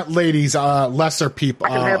 Not ladies, lesser people. I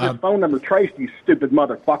can have his phone number traced, you stupid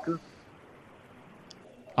motherfucker.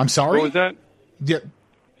 I'm sorry? What was that? Yeah.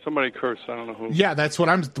 Somebody cursed. I don't know who. Yeah, that's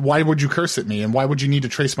what why would you curse at me, and why would you need to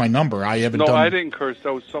trace my number? I haven't done... No, I didn't curse.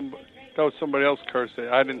 That was somebody else cursed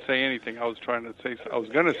it. I didn't say anything. I was going to say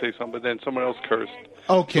something, but then someone else cursed.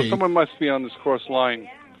 Okay. So someone must be on this cross line.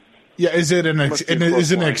 Yeah, is it an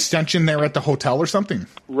extension there at the hotel or something?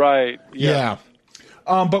 Right. Yeah.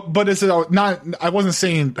 But is it not? I wasn't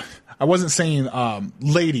saying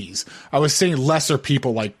ladies. I was saying lesser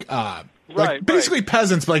people, like basically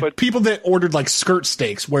peasants, but people that ordered like skirt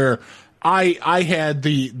steaks. Where I had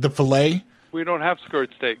the fillet. We don't have skirt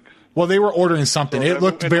steaks. Well, they were ordering something. It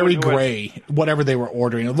looked very gray. Whatever they were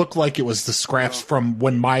ordering, it looked like it was the scraps from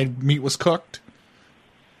when my meat was cooked.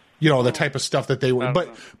 The type of stuff that they were,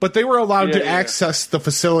 but they were allowed to access the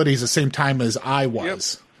facilities the same time as I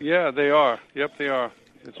was. Yep. Yeah, they are. Yep, they are.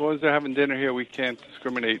 As long as they're having dinner here, we can't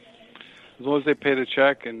discriminate. As long as they pay the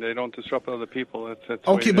check and they don't disrupt other people, that's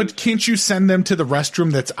okay. But can't you send them to the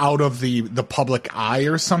restroom that's out of the public eye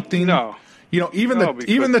or something? No. Even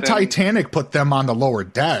the Titanic put them on the lower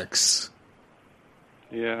decks.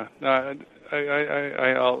 Yeah.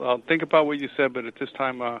 I'll think about what you said, but at this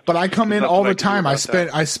time, but I come in all the time. I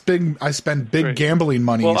spend big gambling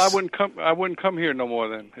money. Well, I wouldn't come here no more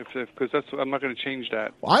then, because I'm not going to change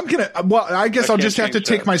that. I guess I'll just have to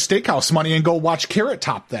take my steakhouse money and go watch Carrot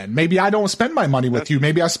Top then. Maybe I don't spend my money with you.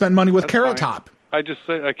 Maybe I spend money with Carrot Top. I just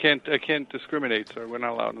say I can't discriminate, sir. We're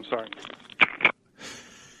not allowed. I'm sorry.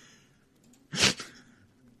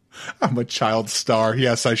 I'm a child star.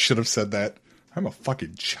 Yes, I should have said that. I'm a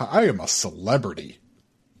fucking I am a celebrity.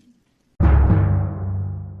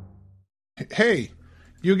 Hey,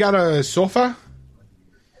 you got a sofa?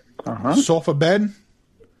 Uh-huh. Sofa bed?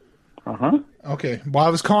 Uh-huh. Okay. Well, I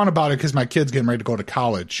was calling about it because my kid's getting ready to go to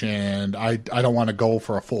college, and I don't want to go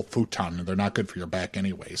for a full futon, and they're not good for your back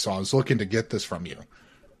anyway. So I was looking to get this from you.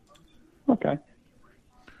 Okay.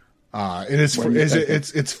 It is.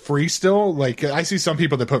 It's free still? Like, I see some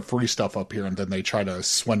people that put free stuff up here, and then they try to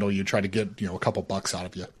swindle you, try to get a couple bucks out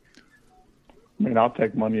of you. I mean, I'll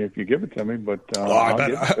take money if you give it to me, but I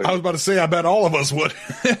was about to say, I bet all of us would.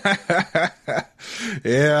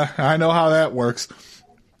 Yeah, I know how that works.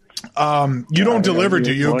 You don't deliver,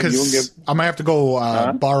 do you? Because I might have to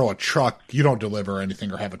go borrow a truck. You don't deliver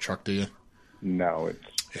anything or have a truck, do you? No,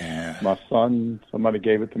 it's my son. Somebody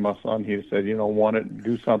gave it to my son. He said, "You don't want it,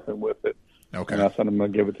 do something with it." Okay. And I said, "I'm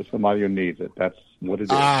going to give it to somebody who needs it." That's what it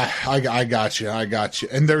is. I got you.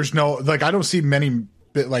 And there's no, like, I don't see many.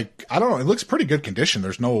 Like, I don't know. It looks pretty good condition.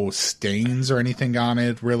 There's no stains or anything on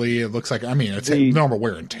it, really. It looks like, I mean, it's normal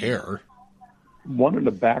wear and tear. One of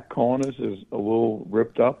the back corners is a little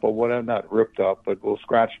ripped up or whatever. Not ripped up, but a little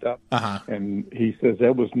scratched up. Uh-huh. And he says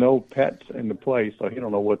there was no pets in the place, so he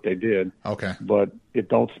don't know what they did. Okay. But it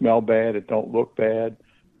don't smell bad. It don't look bad.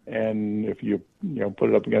 And if you put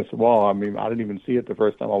it up against the wall, I mean, I didn't even see it the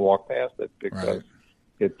first time I walked past it because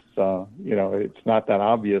it's it's not that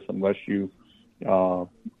obvious unless you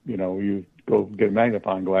you go get a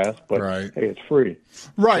magnifying glass. But hey, it's free.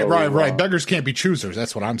 Right. Beggars can't be choosers.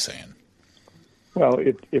 That's what I'm saying. Well,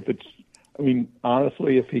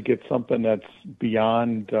 honestly, if he gets something that's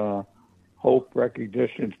beyond hope,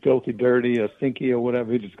 recognition, filthy, dirty, or stinky, or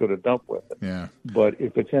whatever, he'll just go to dump with it. Yeah. But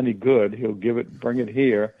if it's any good, he'll bring it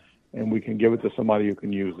here, and we can give it to somebody who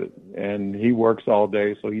can use it. And he works all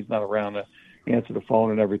day, so he's not around to answer the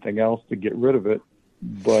phone and everything else to get rid of it.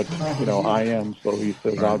 But, I am. So he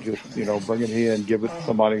says, I'll just, bring it here and give it to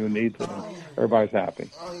somebody who needs it. And everybody's happy.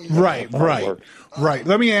 Right.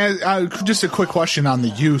 Let me ask just a quick question on the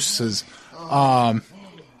uses.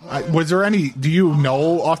 Was there any, do you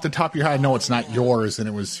know off the top of your head, I know it's not yours and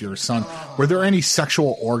it was your son, were there any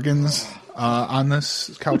sexual organs on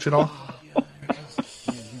this couch at all?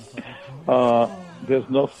 There's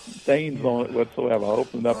no stains on it whatsoever. I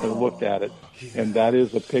opened up and looked at it, and that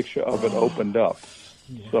is a picture of it opened up.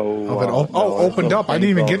 So opened up. I didn't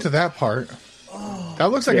even get to that part.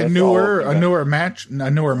 That looks like a newer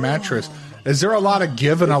mattress. Is there a lot of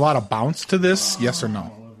give and a lot of bounce to this? Yes or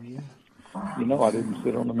no? I didn't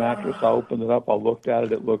sit on the mattress. I opened it up. I looked at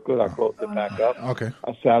it. It looked good. I closed it back up. Okay.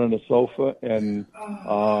 I sat on the sofa and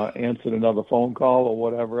answered another phone call or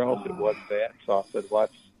whatever else. It wasn't that. So I said,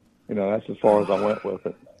 that's as far as I went with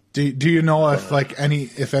it. Do you know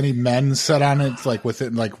if any men sat on it, like with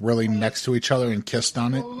it like really next to each other and kissed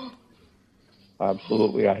on it?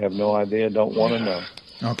 Absolutely. I have no idea. Don't want to know.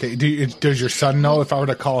 Okay. Does your son know? If I were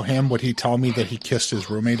to call him, would he tell me that he kissed his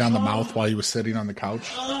roommate on the mouth while he was sitting on the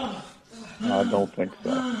couch? I don't think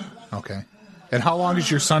so. Okay. And how long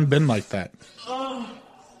has your son been like that? Are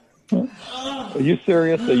you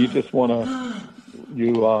serious, or you just want to?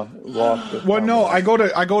 You lost it. Well, no, I go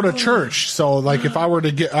to church. So, like, if I were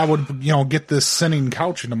to get this sinning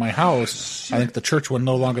couch into my house, I think the church would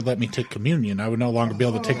no longer let me take communion. I would no longer be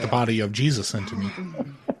able to take the body of Jesus into me.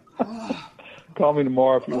 Call me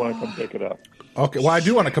tomorrow if you want to come pick it up. Okay. Well, I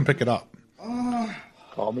do want to come pick it up.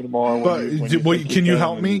 Call me tomorrow. Can you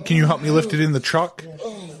help me? Can you help me lift it in the truck?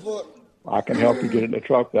 I can help you get it in the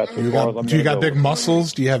truck. That's as far as I'm. Do you got big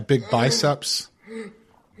muscles? Do you have big biceps?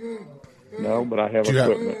 No, but I have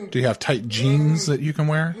equipment. Do you have tight jeans that you can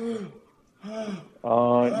wear?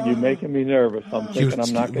 You're making me nervous. I'm thinking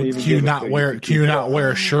I'm not going to even. Can you not wear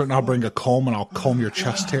a shirt and I'll bring a comb and I'll comb your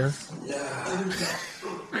chest hair?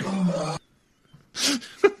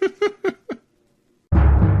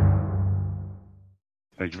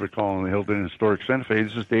 Thank you for calling the Hilton Historic Santa Fe.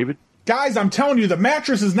 This is David. Guys, I'm telling you, the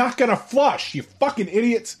mattress is not going to flush. You fucking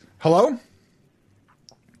idiots. Hello?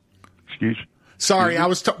 Excuse. Sorry, I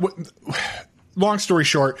was... long story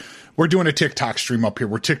short, we're doing a TikTok stream up here.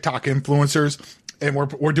 We're TikTok influencers, and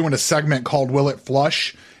we're doing a segment called Will It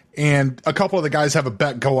Flush? And a couple of the guys have a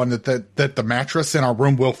bet going that the mattress in our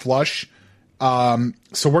room will flush. So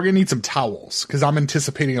we're going to need some towels, because I'm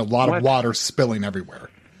anticipating a lot of water spilling everywhere.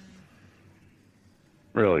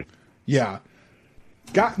 Really? Yeah.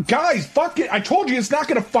 Guys, fuck it. I told you it's not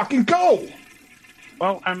going to fucking go.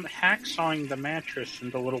 Well, I'm hacksawing the mattress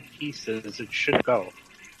into little pieces. It should go.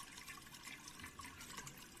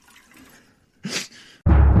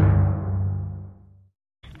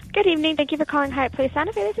 Good evening. Thank you for calling Hyatt Place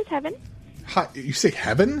Santa Fe. This is Heaven. Hi, you say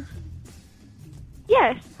Heaven?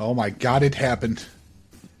 Yes. Oh my God, it happened.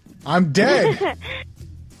 I'm dead.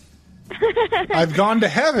 I've gone to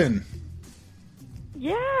heaven.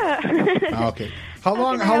 Yeah. Okay. How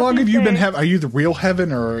long have you been heaven? Are you the real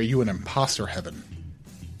heaven or are you an imposter heaven?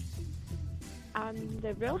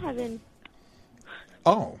 The real heaven.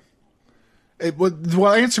 Oh.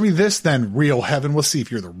 Well, answer me this then, real heaven. We'll see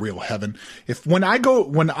if you're the real heaven. If when I go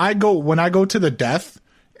to the death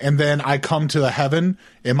and then I come to the heaven,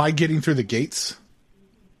 am I getting through the gates?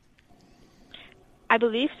 I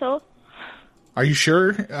believe so. Are you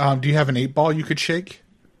sure? Do you have an 8-ball you could shake?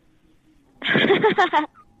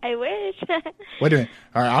 I wish. Wait a minute.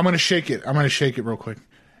 All right, I'm going to shake it. I'm going to shake it real quick.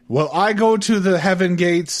 Will I go to the heaven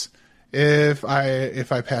gates if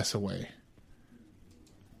I pass away?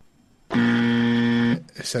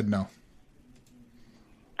 It said no.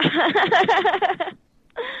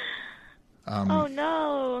 Oh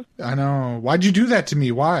no. I know. Why'd you do that to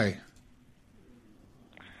me? Why?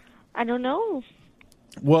 I don't know.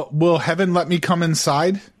 Will heaven let me come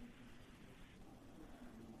inside?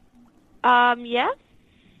 Yeah.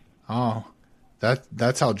 Oh,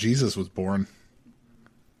 that's how Jesus was born.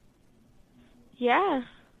 Yeah.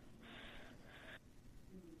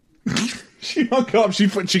 She hung up. She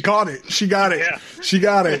caught it. She got it. Yeah. She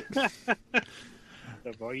got it.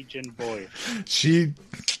 The virgin boy.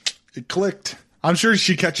 It clicked. I'm sure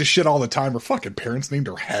she catches shit all the time. Her fucking parents named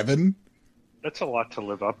her Heaven. That's a lot to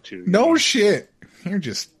live up to. No shit.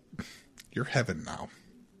 You're heaven now.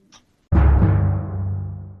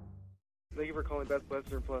 Thank you for calling Best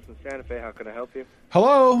Western Plus in Santa Fe. How can I help you?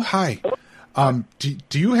 Hello. Hi.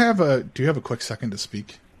 Do you have a quick second to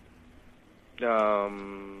speak?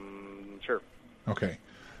 Sure. Okay.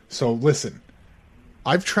 So listen,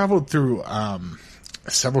 I've traveled through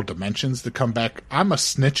several dimensions to come back. I'm a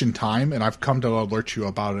snitch in time, and I've come to alert you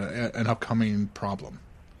about an upcoming problem.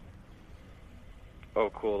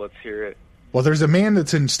 Oh, cool. Let's hear it. Well, there's a man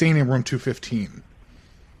that's staying in room 215,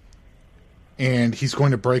 and he's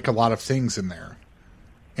going to break a lot of things in there,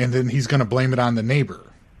 and then he's going to blame it on the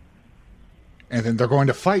neighbor, and then they're going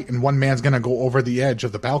to fight, and one man's going to go over the edge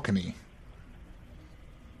of the balcony,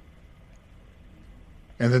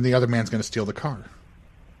 and then the other man's going to steal the car.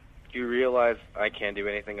 You realize I can't do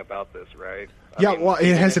anything about this, right? I mean, well,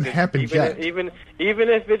 it hasn't happened yet. Even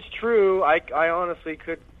if it's true, I honestly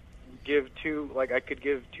could give two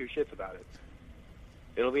shits about it.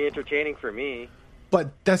 It'll be entertaining for me.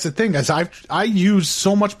 But that's the thing, is I use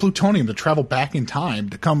so much plutonium to travel back in time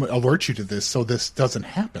to come alert you to this, so this doesn't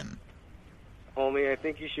happen. Homie, I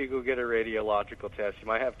think you should go get a radiological test. You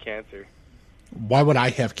might have cancer. Why would I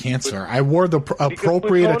have cancer? I wore the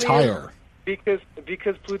appropriate attire. Because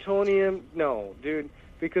plutonium, no, dude.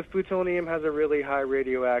 Because plutonium has a really high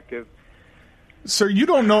radioactive. Sir, you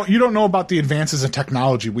don't know about the advances in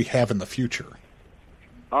technology we have in the future.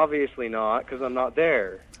 Obviously not, because I'm not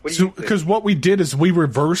there. Because what we did is we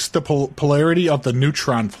reversed the polarity of the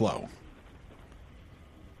neutron flow.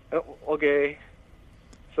 Okay.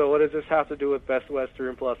 So what does this have to do with Best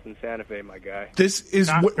Western Plus in Santa Fe, my guy? This is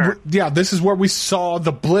this is where we saw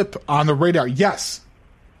the blip on the radar. Yes.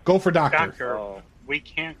 Go for doctor. Doctor, we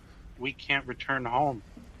can't return home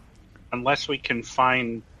unless we can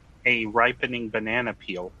find a ripening banana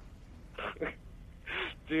peel.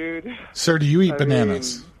 Dude. Sir, do you eat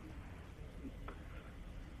bananas?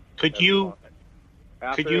 Could you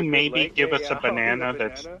maybe give us a banana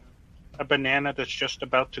that's just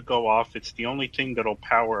about to go off? It's the only thing that'll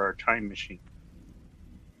power our time machine.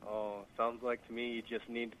 Oh, sounds like to me you just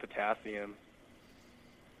need potassium.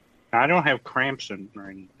 I don't have cramps or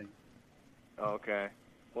anything. Okay.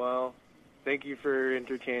 Well, thank you for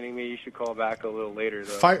entertaining me. You should call back a little later,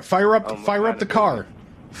 though. Fire up the car.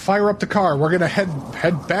 Fire up the car. We're gonna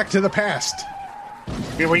head back to the past.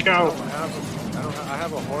 Here we go. I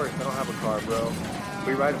have a horse. I don't have a car, bro.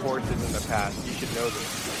 We ride horses in the past. You should know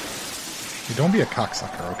this. You don't be a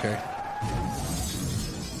cocksucker, okay?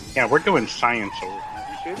 Yeah, we're doing science over here.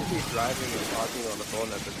 You shouldn't be driving and talking on the phone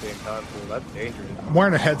at the same time, fool. That's dangerous. I'm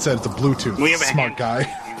wearing a headset. It's a Bluetooth. We have smart guy.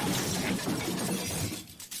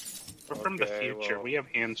 We're from the future. We have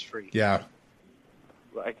hands-free. Yeah.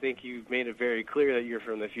 I think you've made it very clear that you're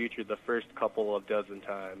from the future the first couple of dozen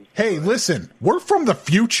times. Hey, listen. We're from the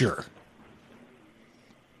future.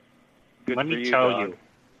 Let me tell you,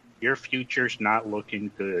 your future's not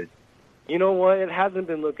looking good. You know what? It hasn't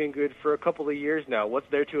been looking good for a couple of years now. What's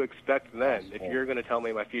there to expect then? If you're going to tell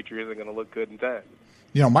me my future isn't going to look good then.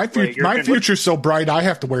 You know, my future's so bright I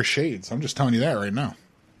have to wear shades. I'm just telling you that right now.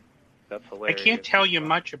 That's hilarious. I can't tell you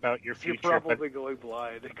much about your future. You're probably going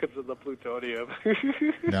blind because of the plutonium.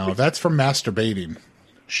 No, that's from masturbating.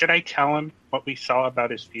 Should I tell him what we saw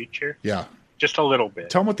about his future? Yeah. Just a little bit.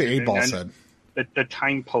 Tell him what the 8-ball said. The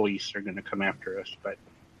time police are going to come after us, but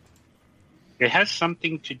it has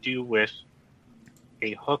something to do with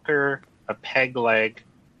a hooker, a peg leg,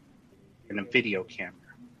 and a video camera.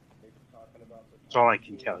 That's all I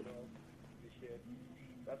can tell you.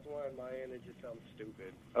 That's why on my end it just sounds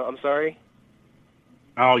stupid. I'm sorry?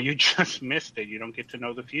 Oh, you just missed it. You don't get to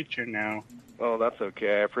know the future now. Oh, that's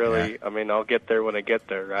okay. I mean, I'll get there when I get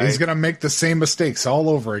there, right? He's going to make the same mistakes all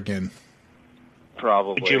over again.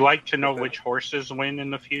 Probably. Would you like to know which horses win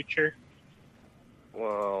in the future?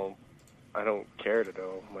 Well, I don't care to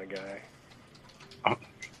know, my guy. Oh,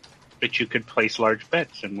 but you could place large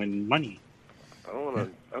bets and win money. I don't want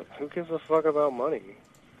to... Who gives a fuck about money?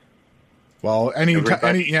 Well, any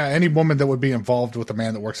woman that would be involved with a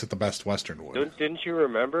man that works at the Best Western would. Didn't you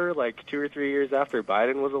remember, like 2 or 3 years after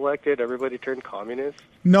Biden was elected, everybody turned communist?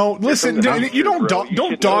 No, listen, you don't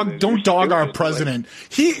dog our president.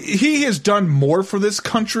 He has done more for this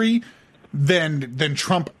country than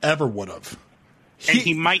Trump ever would have. And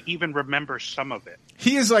he might even remember some of it.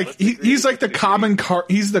 He is like he's like the carbon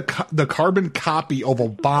copy of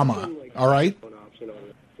Obama. All right. This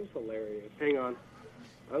is hilarious. Hang on.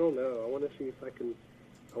 I don't know. I want to see if I can.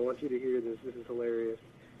 I want you to hear this. This is hilarious.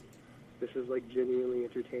 This is like genuinely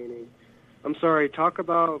entertaining. I'm sorry. Talk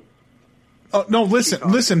about. Oh no! Listen.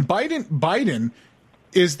 Biden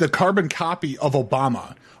is the carbon copy of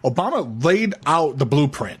Obama. Obama laid out the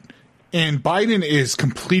blueprint, and Biden is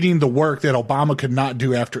completing the work that Obama could not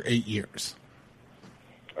do after 8 years.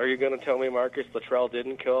 Are you going to tell me Marcus Luttrell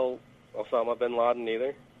didn't kill Osama bin Laden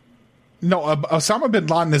either? No, Osama bin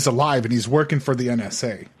Laden is alive, and he's working for the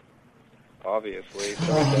NSA. Obviously.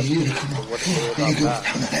 So what's new about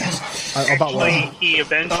that? Actually, he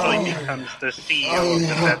eventually becomes the CEO of the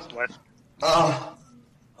Best Western. Yeah.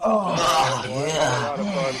 A lot of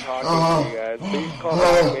fun talking to you guys. Please call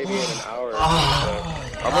back maybe in an hour or so.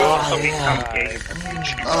 I'll also become gay.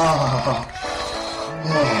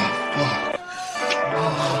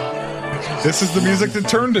 This is the music that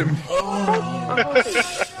turned him.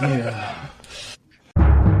 Yeah.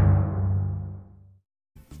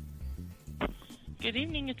 Good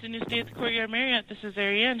evening. It's a new stay at the Courtyard Marriott. This is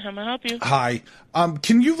Ariane. How may I help you? Hi.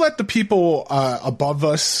 Can you let the people above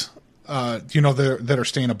us, that are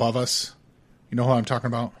staying above us, you know who I'm talking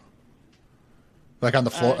about? Like on the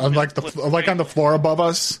floor, on the floor above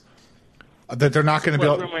us, that they're not going to be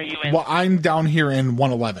able. What room are you in? Well, I'm down here in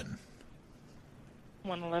 111.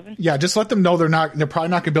 111? Yeah, just let them know they're probably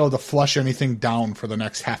not going to be able to flush anything down for the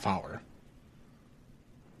next half hour.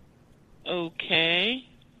 Okay.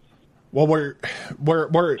 Well, we're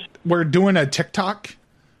doing a TikTok.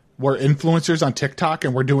 We're influencers on TikTok,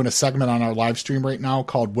 and we're doing a segment on our live stream right now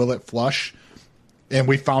called Will It Flush? And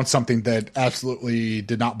we found something that absolutely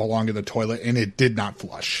did not belong in the toilet, and it did not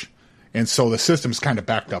flush. And so the system's kind of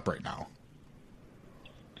backed up right now.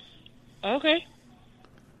 Okay.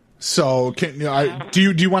 So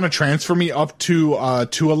do you want to transfer me up to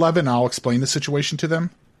 211? I'll explain the situation to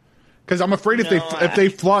them. Because I'm afraid if they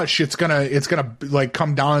flush, it's gonna like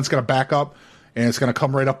come down, it's gonna back up, and it's gonna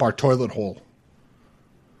come right up our toilet hole.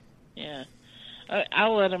 Yeah,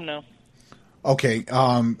 I'll let them know. Okay,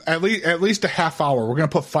 at least a half hour. We're gonna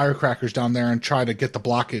put firecrackers down there and try to get the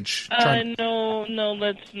blockage. No,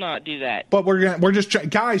 let's not do that. But we're just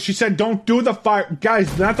guys. She said don't do the fire,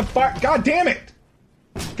 guys. Not the fire. God damn it,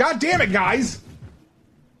 guys.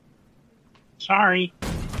 Sorry.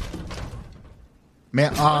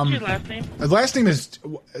 Man, what's your last name? The last name is.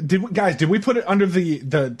 Did we put it under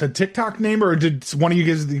the TikTok name, or did one of you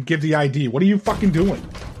guys give the ID? What are you fucking doing?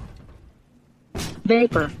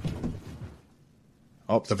 Vapor.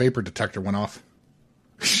 Oh, the vapor detector went off.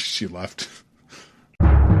 She left.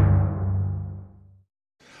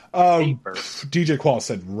 DJ Qual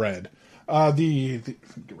said red.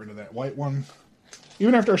 Get rid of that white one.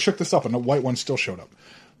 Even after I shook this up, and the white one still showed up.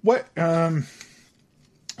 What?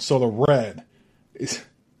 So the red is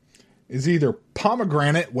either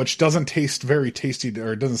pomegranate, which doesn't taste very tasty,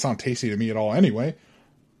 or it doesn't sound tasty to me at all anyway,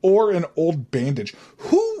 or an old bandage.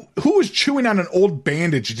 Who was chewing on an old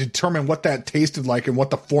bandage to determine what that tasted like and what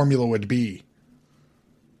the formula would be?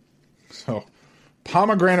 So,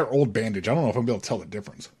 pomegranate or old bandage. I don't know if I'm able to tell the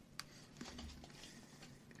difference.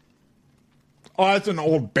 Oh, that's an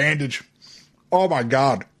old bandage. Oh my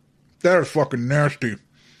god. That is fucking nasty.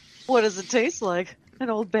 What does it taste like? An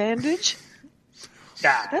old bandage?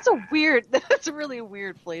 Yeah. That's a really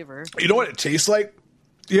weird flavor. You know what it tastes like?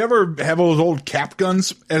 You ever have those old cap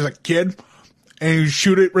guns as a kid? And you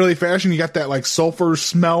shoot it really fast and you got that like sulfur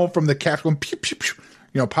smell from the cap going pew, pew,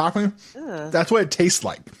 pew, popping? Ugh. That's what it tastes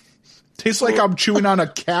like. Tastes like I'm chewing on a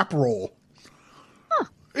cap roll. Huh.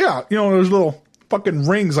 Yeah, those little fucking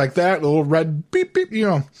rings like that, little red beep beep,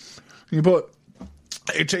 you put,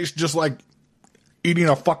 it tastes just like eating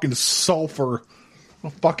a fucking sulfur A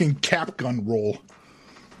fucking cap gun roll.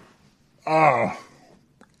 Oh,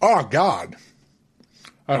 God.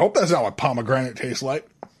 I hope that's not what pomegranate tastes like.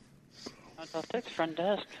 That's front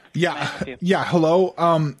desk. Yeah. Hello.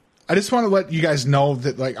 I just want to let you guys know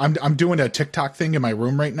that, like, I'm doing a TikTok thing in my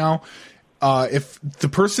room right now. If the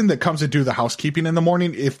person that comes to do the housekeeping in the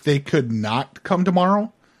morning, if they could not come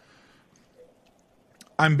tomorrow,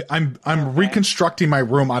 I'm reconstructing my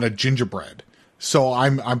room out of gingerbread. So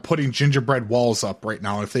I'm putting gingerbread walls up right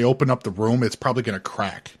now. If they open up the room, it's probably going to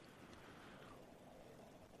crack.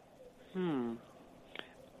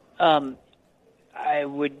 I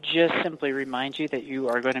would just simply remind you that you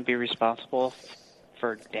are going to be responsible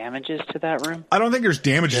for damages to that room. I don't think there's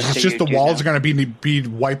damages. It's just the walls are going to be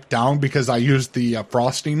wiped down because I used the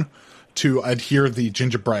frosting to adhere the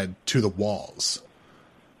gingerbread to the walls.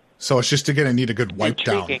 So it's just going to need a good wipe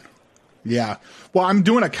down. Yeah. Well, I'm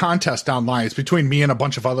doing a contest online. It's between me and a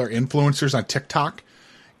bunch of other influencers on TikTok.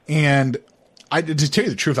 And to tell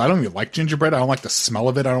you the truth, I don't even like gingerbread. I don't like the smell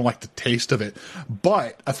of it. I don't like the taste of it.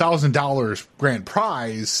 But $1,000 grand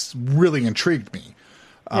prize really intrigued me.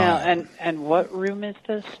 Now, and what room is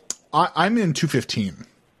this? I'm in 215.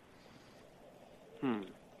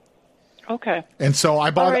 Okay. And so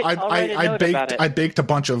I bought. I baked a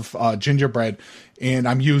bunch of gingerbread, and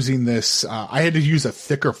I'm using this. I had to use a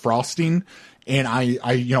thicker frosting, and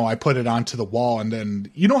I put it onto the wall, and then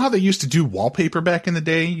you know how they used to do wallpaper back in the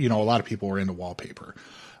day. You know, a lot of people were into wallpaper.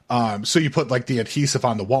 So you put like the adhesive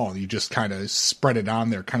on the wall, and you just kind of spread it on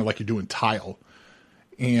there, kind of like you're doing tile.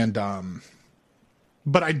 And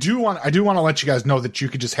but I do want to let you guys know that you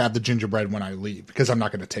could just have the gingerbread when I leave because I'm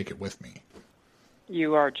not going to take it with me.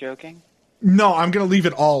 You are joking? No, I'm going to leave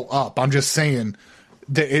it all up. I'm just saying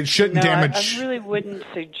that it shouldn't damage. I really wouldn't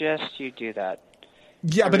suggest you do that.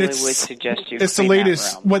 Yeah, but would suggest you it's the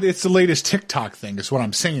latest. What it's the latest TikTok thing is what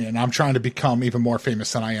I'm saying, and I'm trying to become even more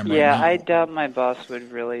famous than I am right now. Yeah, I doubt my boss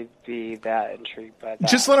would really be that intrigued by that.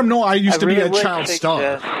 Just let him know I used to be a child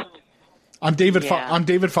star. I'm David. I'm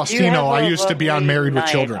David Faustino. I used to be on Married with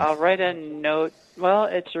Children. I'll write a note. Well,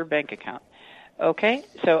 it's your bank account. Okay,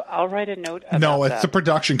 so I'll write a note about No, it's that. the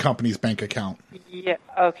production company's bank account. Yeah,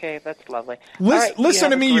 okay, that's lovely. Listen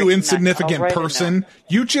to me, you insignificant person.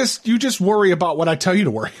 You just worry about what I tell you to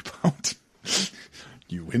worry about.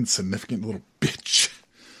 You insignificant little